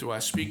 Do I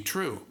speak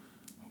true?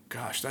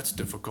 Gosh, that's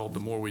difficult the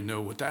more we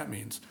know what that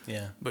means.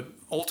 Yeah. But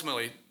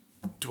ultimately,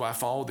 do I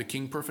follow the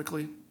King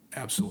perfectly?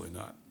 Absolutely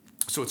not.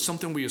 So it's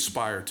something we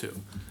aspire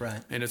to.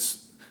 Right. And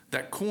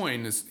that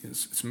coin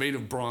it's made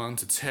of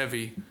bronze. It's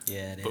heavy.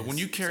 Yeah, it is. But when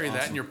you carry It's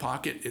that awesome. in your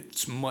pocket,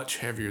 it's much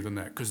heavier than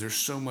that because there's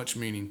so much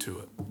meaning to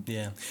it.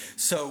 Yeah.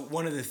 So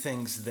one of the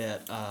things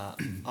that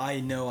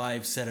I know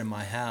I've said in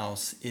my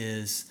house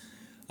is,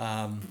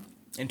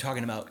 in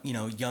talking about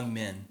young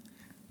men,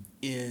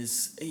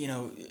 is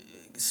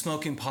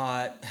smoking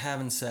pot,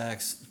 having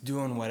sex,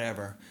 doing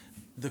whatever.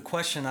 The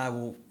question I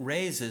will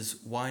raise is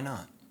why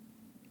not?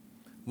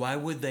 Why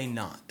would they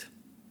not?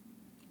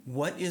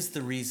 What is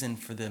the reason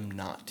for them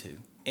not to?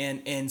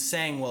 And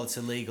saying, well, it's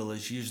illegal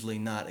is usually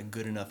not a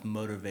good enough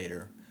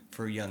motivator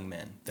for young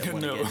men that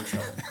want to get in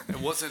trouble.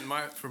 It wasn't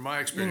from my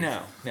experience.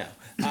 No.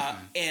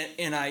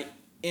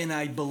 And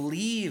I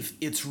believe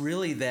it's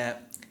really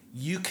that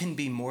you can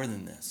be more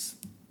than this,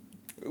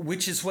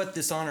 which is what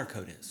this honor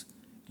code is.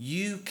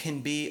 You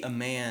can be a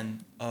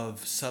man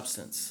of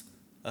substance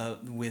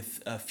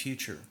with a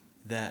future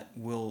that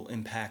will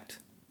impact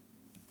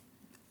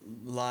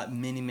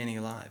many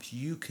lives.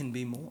 You can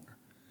be more.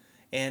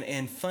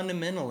 And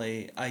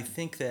fundamentally, I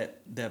think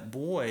that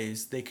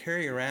boys, they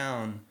carry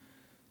around,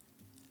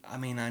 I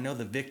mean, I know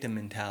the victim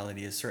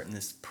mentality is certainly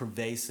this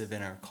pervasive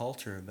in our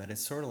culture, but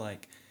it's sort of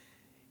like,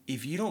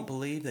 if you don't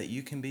believe that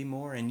you can be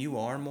more and you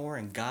are more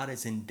and God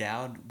has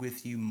endowed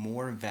with you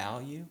more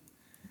value,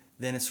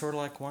 then it's sort of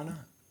like, why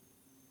not?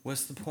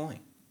 What's the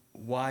point?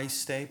 Why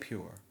stay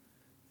pure?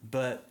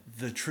 But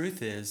the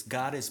truth is,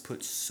 God has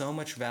put so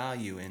much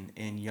value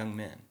in young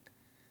men,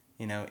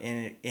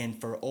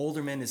 and for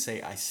older men to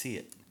say, I see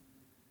it.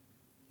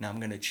 Now I'm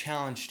going to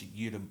challenge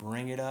you to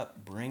bring it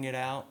up, bring it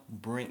out,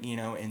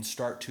 and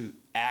start to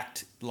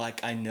act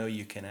like I know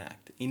you can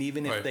act. And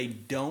even if they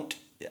don't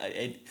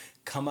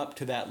come up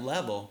to that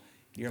level,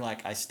 you're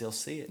like, I still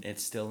see it.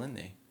 It's still in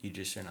thee.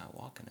 You're not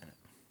walking in it.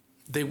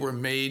 They were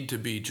made to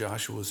be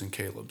Joshua's and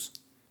Caleb's.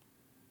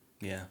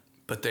 Yeah.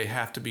 but they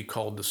have to be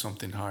called to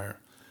something higher.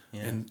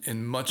 Yeah.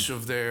 And much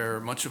of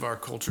our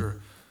culture,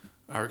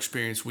 our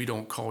experience, we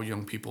don't call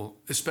young people,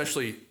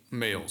 especially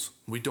males,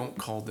 we don't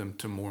call them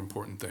to more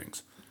important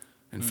things.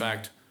 In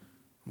fact,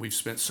 we've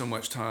spent so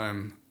much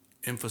time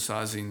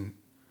emphasizing,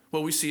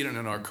 well, we see it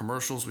in our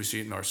commercials, we see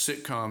it in our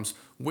sitcoms.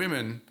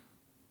 Women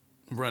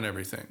run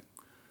everything.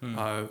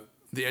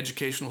 The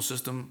educational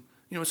system,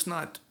 it's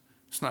not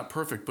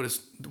perfect, but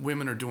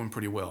women are doing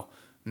pretty well.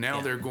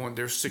 Now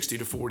they're 60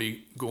 to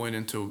 40 going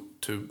into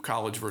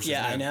college versus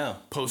men. I know.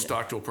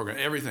 Postdoctoral program,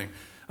 everything.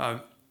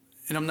 And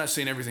I'm not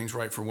saying everything's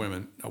right for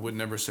women. I would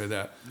never say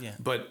that. Yeah.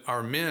 But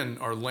our men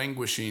are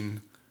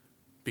languishing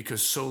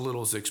because so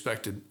little is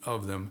expected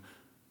of them.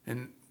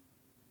 And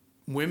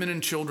women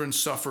and children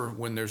suffer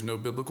when there's no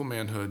biblical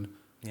manhood.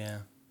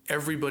 Yeah.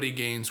 Everybody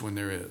gains when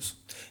there is.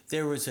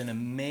 There was an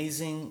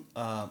amazing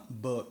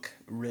book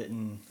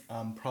written,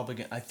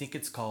 I think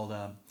it's called,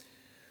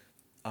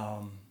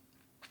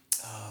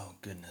 oh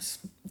goodness,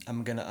 I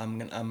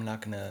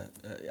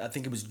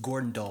think it was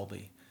Gordon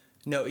Dolby.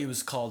 No, it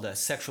was called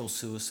Sexual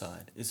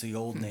Suicide is the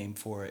old name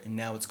for it, and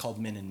now it's called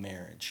Men in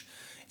Marriage.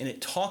 And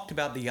it talked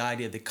about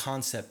the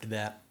concept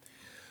that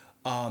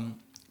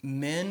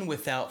men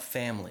without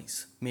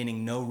families,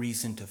 meaning no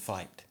reason to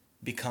fight,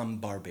 become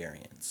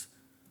barbarians,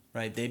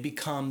 right? They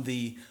become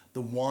the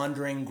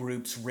wandering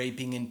groups,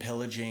 raping and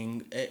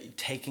pillaging,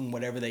 taking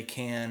whatever they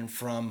can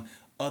from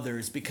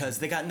others because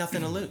they got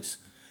nothing to lose.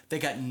 They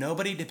got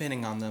nobody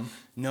depending on them,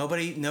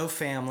 no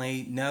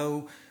family,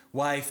 no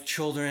wife,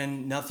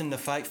 children, nothing to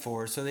fight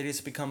for, so they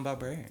just become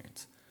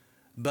barbarians.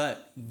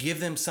 But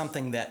give them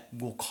something that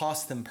will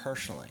cost them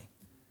personally,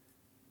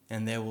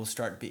 and they will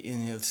start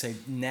say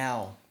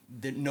now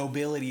that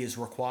nobility is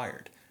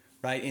required,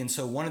 right? And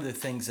so one of the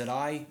things that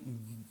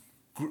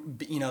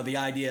the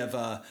idea of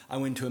I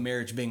went into a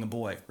marriage being a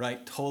boy,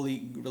 right?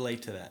 Totally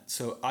relate to that.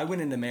 So I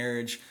went into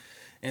marriage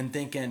and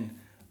thinking,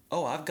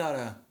 oh, I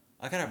gotta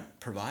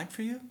provide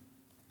for you?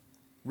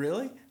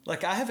 Really?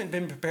 Like, I haven't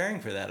been preparing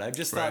for that. I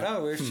just thought,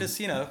 it's just,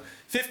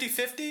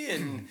 50-50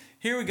 and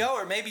here we go,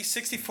 or maybe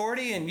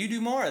 60-40 and you do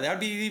more. That would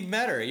be even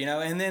better,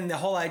 And then the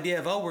whole idea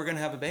of, we're going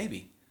to have a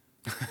baby.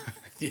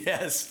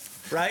 Yes.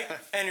 Right?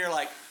 And you're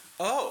like,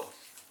 oh,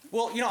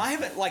 well, I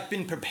haven't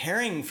been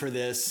preparing for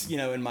this,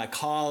 in my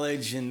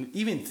college and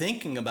even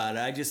thinking about it.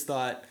 I just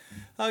thought,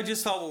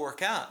 will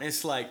work out. And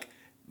it's like,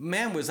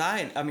 man,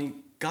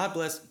 God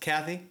bless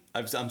Kathy.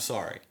 I'm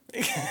sorry. But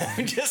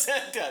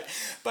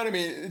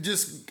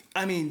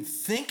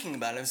thinking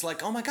about it, it's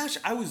like, oh my gosh,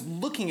 I was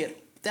looking at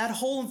that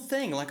whole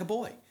thing like a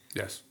boy.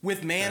 Yes.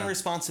 With man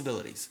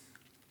responsibilities,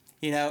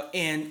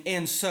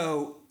 and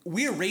so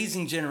we're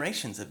raising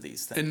generations of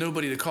these things. And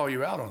nobody to call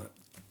you out on it.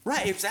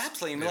 Right,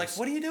 exactly. And we're like,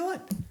 what are you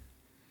doing?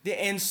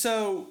 And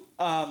so,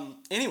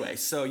 anyway,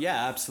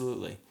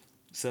 absolutely.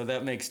 So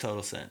that makes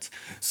total sense.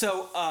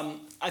 So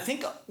I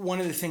think one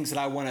of the things that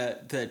I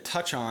want to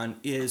touch on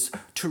is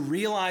to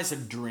realize a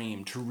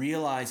dream, to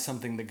realize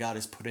something that God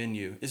has put in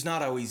you is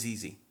not always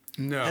easy.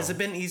 No. Has it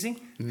been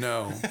easy?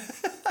 No.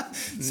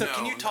 So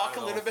can you talk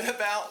a little bit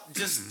about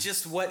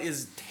just what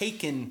is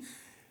taken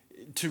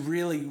to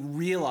really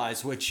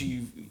realize what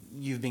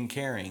you've been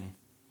carrying?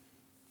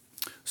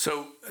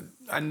 So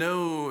I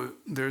know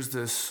there's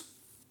this,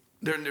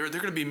 there are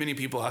going to be many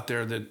people out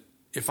there that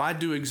if I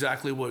do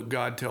exactly what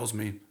God tells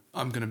me,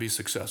 I'm going to be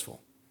successful,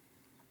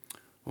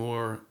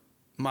 or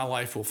my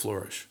life will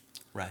flourish.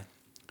 Right.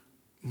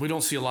 We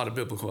don't see a lot of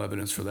biblical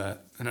evidence for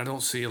that, and I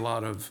don't see a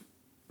lot of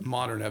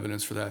modern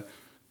evidence for that.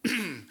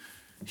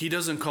 He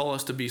doesn't call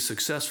us to be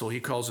successful.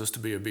 He calls us to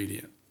be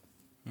obedient.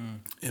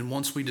 And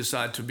once we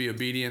decide to be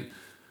obedient,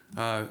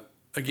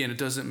 again, it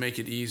doesn't make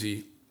it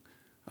easy.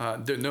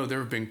 There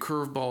have been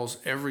curveballs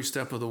every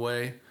step of the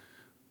way.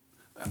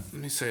 Let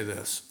me say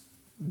this.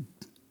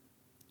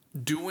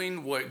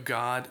 Doing what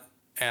God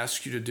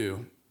asks you to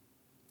do,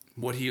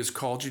 what he has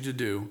called you to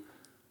do,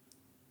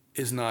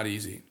 is not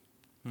easy.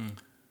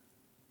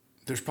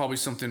 There's probably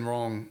something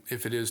wrong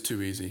if it is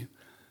too easy.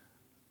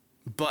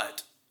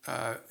 But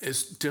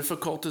as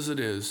difficult as it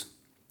is,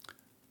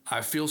 I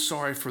feel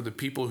sorry for the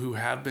people who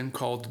have been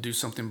called to do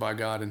something by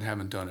God and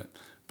haven't done it,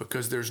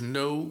 because there's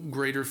no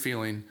greater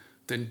feeling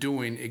than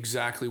doing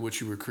exactly what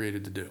you were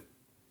created to do.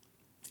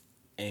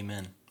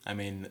 Amen.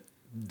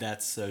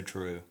 That's so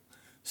true.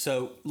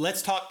 So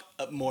let's talk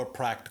more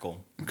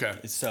practical. Okay.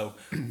 So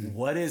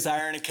what is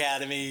Iron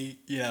Academy?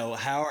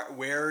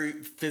 Where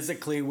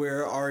physically,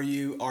 where are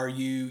you? Are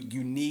you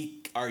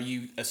unique? Are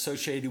you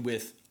associated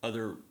with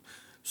other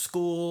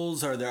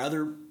schools? Are there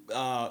other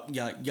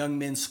young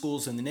men's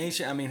schools in the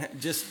nation?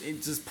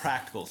 It's just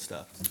practical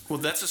stuff. Well,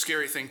 that's a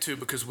scary thing too,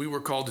 because we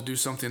were called to do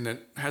something that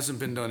hasn't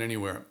been done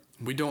anywhere.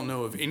 We don't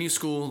know of any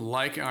school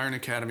like Iron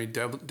Academy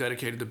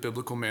dedicated to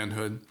biblical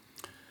manhood.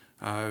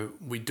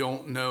 We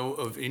don't know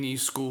of any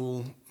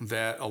school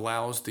that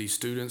allows the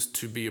students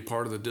to be a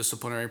part of the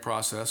disciplinary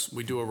process.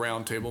 We do a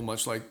round table,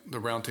 much like the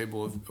round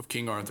table of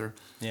King Arthur.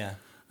 Yeah.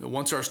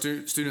 Once our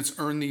students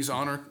earn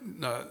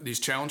these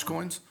challenge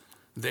coins,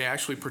 They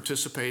actually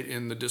participate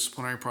in the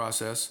disciplinary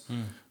process.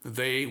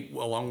 They,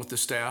 along with the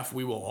staff,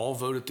 we will all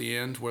vote at the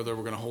end whether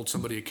we're going to hold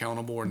somebody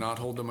accountable or not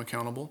hold them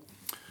accountable.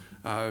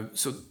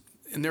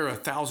 And there are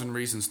 1,000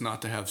 reasons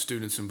not to have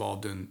students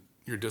involved in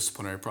your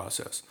disciplinary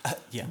process.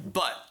 Yeah.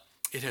 But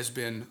it has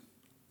been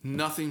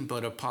nothing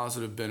but a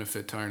positive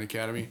benefit to Iron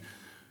Academy.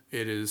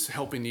 It is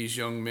helping these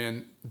young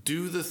men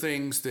do the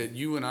things that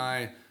you and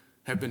I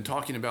have been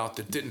talking about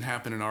that didn't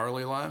happen in our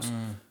early lives,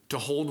 to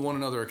hold one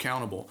another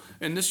accountable.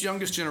 And this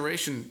youngest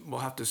generation,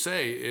 we'll have to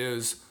say,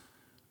 is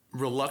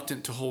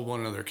reluctant to hold one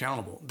another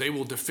accountable. They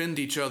will defend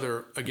each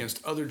other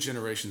against other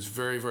generations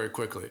very, very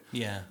quickly.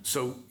 Yeah.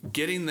 So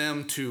getting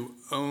them to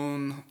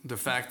own the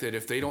fact that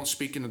if they don't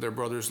speak into their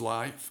brother's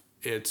life,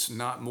 it's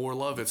not more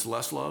love, it's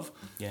less love,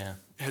 Yeah.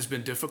 has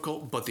been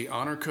difficult. But the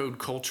honor code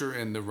culture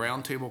and the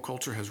round table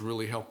culture has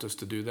really helped us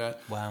to do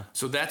that. Wow.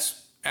 So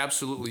that's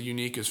absolutely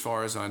unique as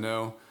far as I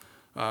know.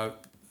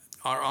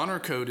 Our honor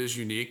code is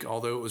unique,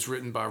 although it was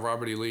written by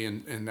Robert E. Lee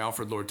and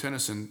Alfred Lord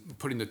Tennyson,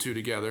 putting the two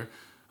together.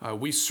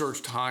 We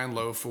searched high and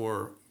low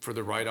for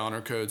the right honor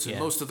codes, and Yeah.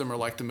 most of them are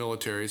like the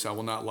military's. I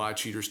will not lie,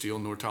 cheat, or steal,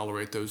 nor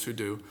tolerate those who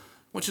do,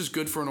 which is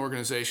good for an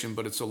organization,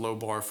 but it's a low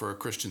bar for a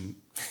Christian,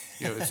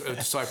 it's a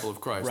disciple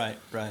of Christ.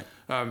 Right.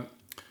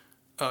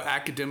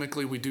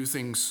 Academically, we do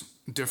things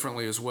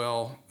differently as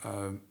well.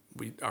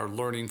 Our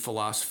learning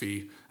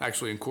philosophy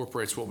actually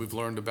incorporates what we've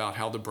learned about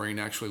how the brain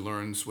actually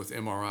learns with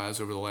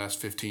MRIs over the last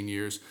 15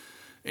 years.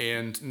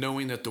 And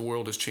knowing that the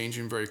world is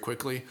changing very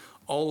quickly,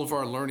 all of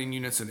our learning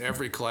units in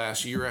every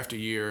class, year after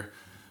year,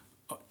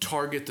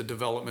 target the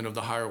development of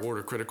the higher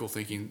order critical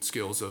thinking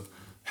skills of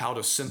how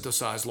to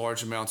synthesize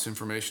large amounts of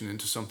information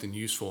into something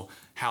useful,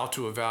 how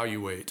to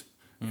evaluate.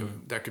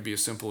 That could be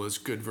as simple as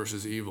good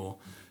versus evil,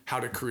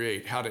 how to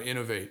create, how to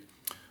innovate.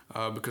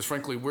 Because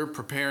frankly, we're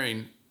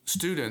preparing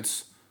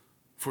students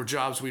for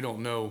jobs we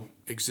don't know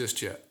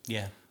exist yet.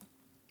 Yeah.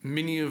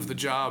 Many of the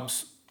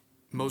jobs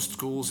most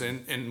schools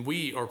and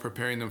we are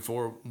preparing them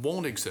for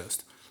won't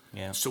exist.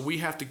 Yeah. So we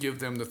have to give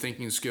them the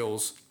thinking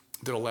skills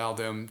that allow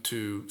them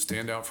to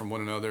stand out from one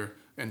another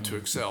and to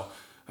excel.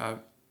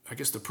 I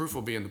guess the proof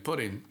will be in the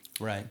pudding.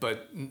 Right.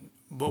 But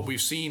what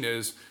we've seen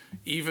is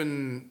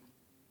even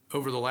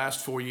over the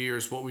last 4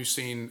 years, what we've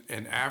seen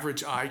an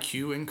average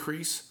IQ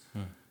increase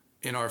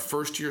in our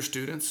first year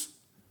students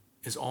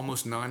is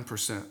almost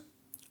 9%,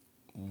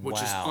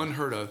 which is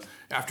unheard of.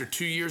 After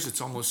 2 years,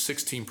 it's almost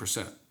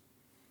 16%.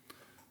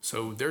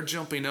 So they're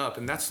jumping up,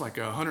 and that's like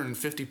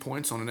 150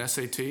 points on an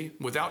SAT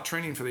without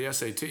training for the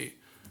SAT,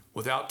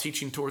 without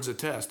teaching towards a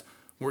test.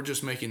 We're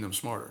just making them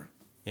smarter.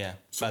 Yeah.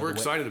 So we're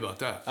excited about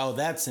that. Oh,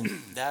 that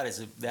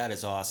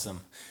is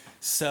awesome.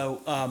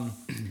 So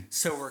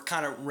so we're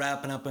kind of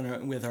wrapping up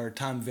with our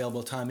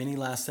available time. Any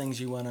last things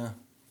you want to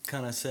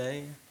kind of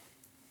say?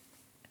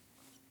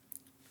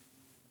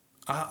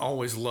 I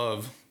always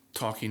love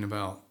talking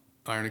about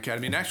Iron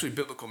Academy and actually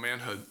biblical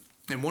manhood.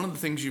 And one of the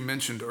things you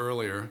mentioned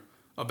earlier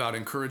about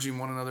encouraging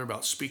one another,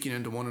 about speaking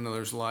into one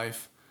another's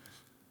life,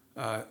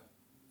 I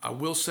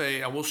will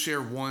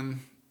share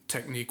one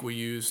technique we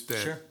use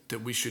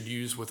that we should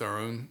use with our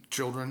own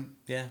children,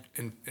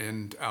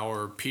 and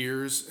our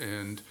peers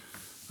and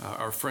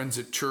our friends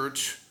at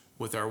church,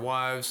 with our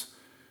wives.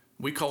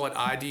 We call it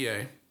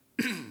IDA.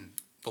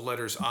 The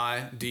letters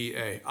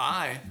IDA.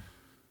 I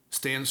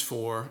stands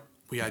for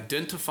we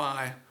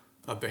identify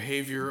a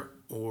behavior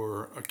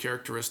or a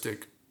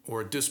characteristic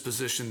or a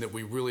disposition that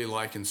we really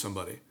like in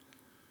somebody.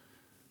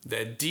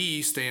 That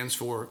D stands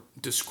for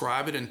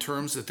describe it in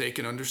terms that they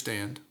can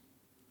understand.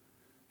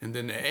 And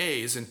then the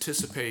A is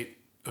anticipate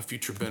a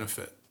future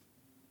benefit.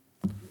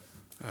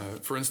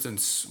 For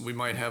instance, we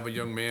might have a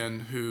young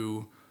man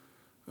who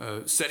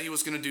said he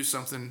was going to do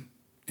something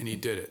and he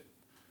did it.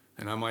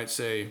 And I might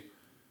say,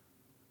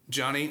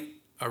 Johnny,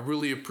 I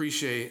really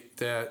appreciate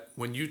that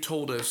when you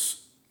told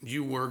us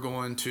you were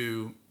going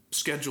to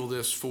schedule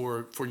this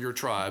for your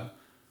tribe,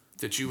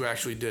 that you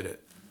actually did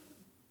it.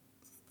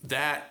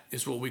 That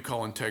is what we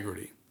call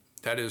integrity.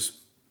 That is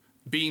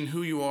being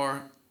who you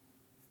are,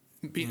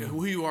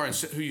 who you are and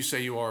who you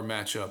say you are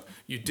match up.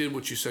 You did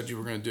what you said you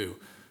were going to do.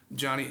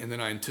 Johnny, and then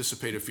I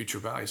anticipate a future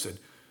value. I said,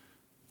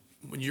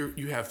 when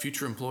you have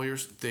future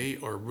employers, they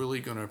are really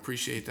going to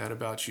appreciate that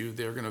about you.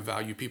 They're going to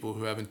value people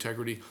who have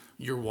integrity.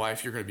 Your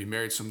wife, you're going to be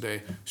married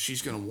someday.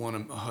 She's going to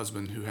want a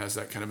husband who has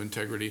that kind of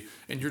integrity.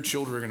 And your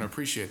children are going to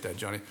appreciate that,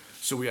 Johnny.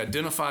 So we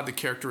identify the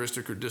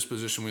characteristic or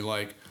disposition we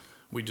like.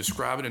 We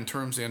describe it in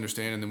terms they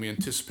understand, and then we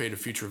anticipate a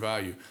future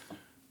value.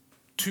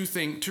 Two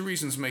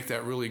reasons make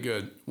that really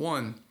good.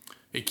 One,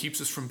 it keeps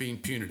us from being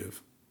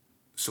punitive,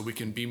 so we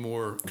can be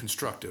more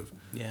constructive.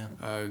 Yeah.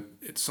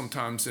 It's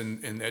sometimes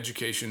in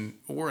education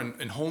or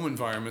in home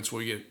environments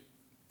where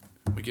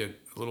we get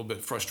a little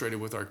bit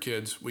frustrated with our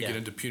kids. We get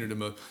into punitive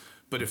mode.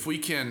 But if we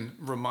can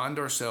remind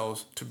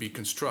ourselves to be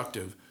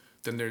constructive,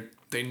 then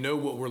they know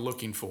what we're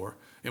looking for,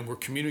 and we're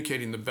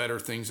communicating the better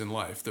things in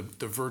life, the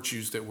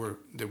virtues that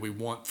we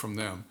want from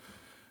them.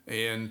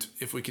 And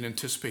if we can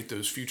anticipate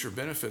those future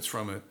benefits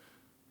from it,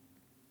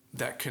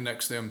 that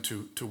connects them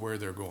to where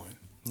they're going.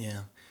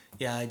 Yeah.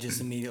 Yeah, I just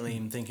immediately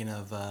am thinking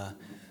of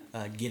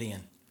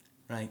Gideon,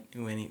 right?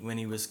 When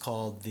he was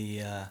called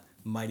the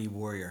mighty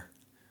warrior,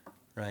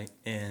 right?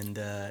 And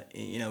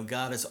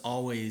God is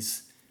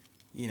always,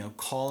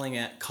 calling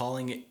it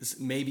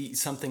maybe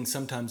something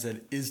sometimes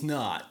that is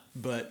not.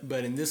 But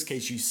in this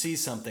case, you see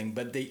something,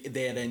 but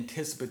they had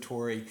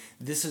anticipatory.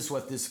 This is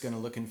what this is going to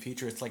look in the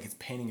future. It's like it's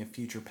painting a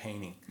future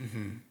painting.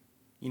 Mm-hmm.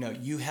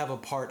 You have a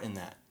part in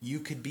that. You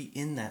could be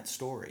in that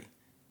story.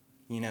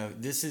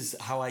 This is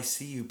how I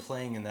see you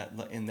playing in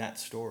that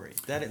story.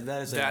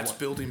 That's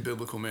building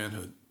biblical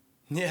manhood.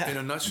 Yeah. In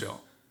a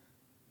nutshell.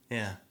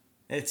 Yeah,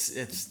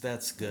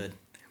 that's good.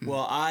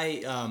 Well,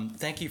 I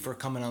thank you for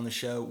coming on the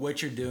show.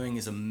 What you're doing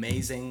is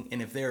amazing.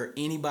 And if there are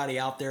anybody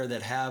out there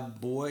that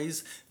have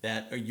boys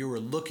that you are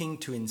looking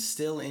to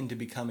instill into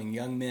becoming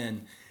young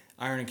men,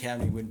 Iron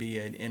Academy would be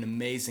an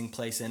amazing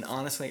place. And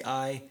honestly,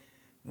 I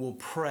will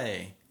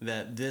pray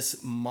that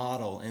this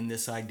model and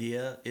this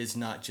idea is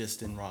not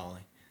just in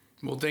Raleigh.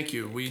 Well, thank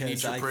you. We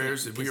need your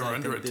prayers. We are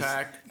under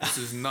attack. This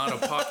is not a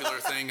popular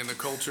thing in the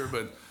culture,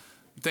 but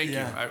thank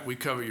you. We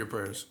cover your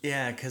prayers.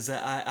 Yeah, because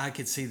I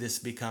could see this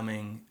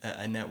becoming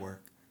a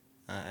network.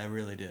 I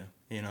really do.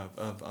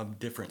 Of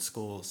different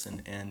schools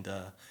and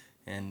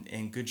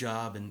good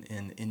job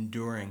in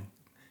enduring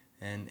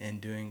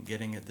and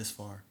getting it this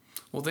far.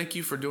 Well, thank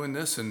you for doing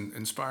this and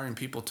inspiring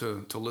people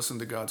to listen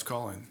to God's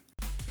calling.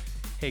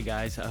 Hey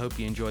guys, I hope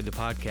you enjoyed the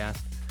podcast.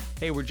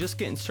 Hey, we're just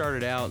getting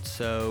started out,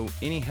 so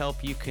any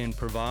help you can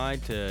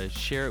provide to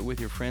share it with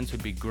your friends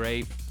would be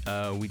great.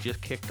 We just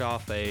kicked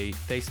off a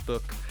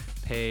Facebook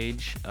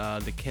page,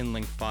 the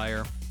Kindling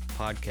Fire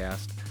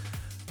podcast.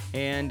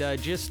 And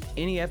just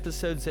any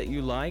episodes that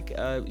you like,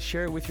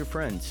 share it with your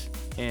friends.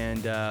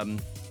 And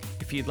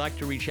if you'd like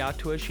to reach out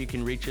to us, you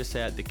can reach us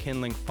at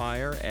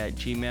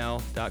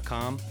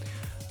thekindlingfire@gmail.com.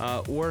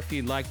 Or if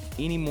you'd like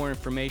any more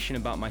information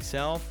about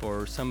myself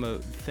or some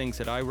of the things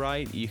that I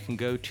write, you can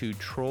go to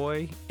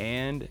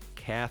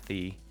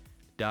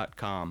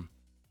troyandkathy.com.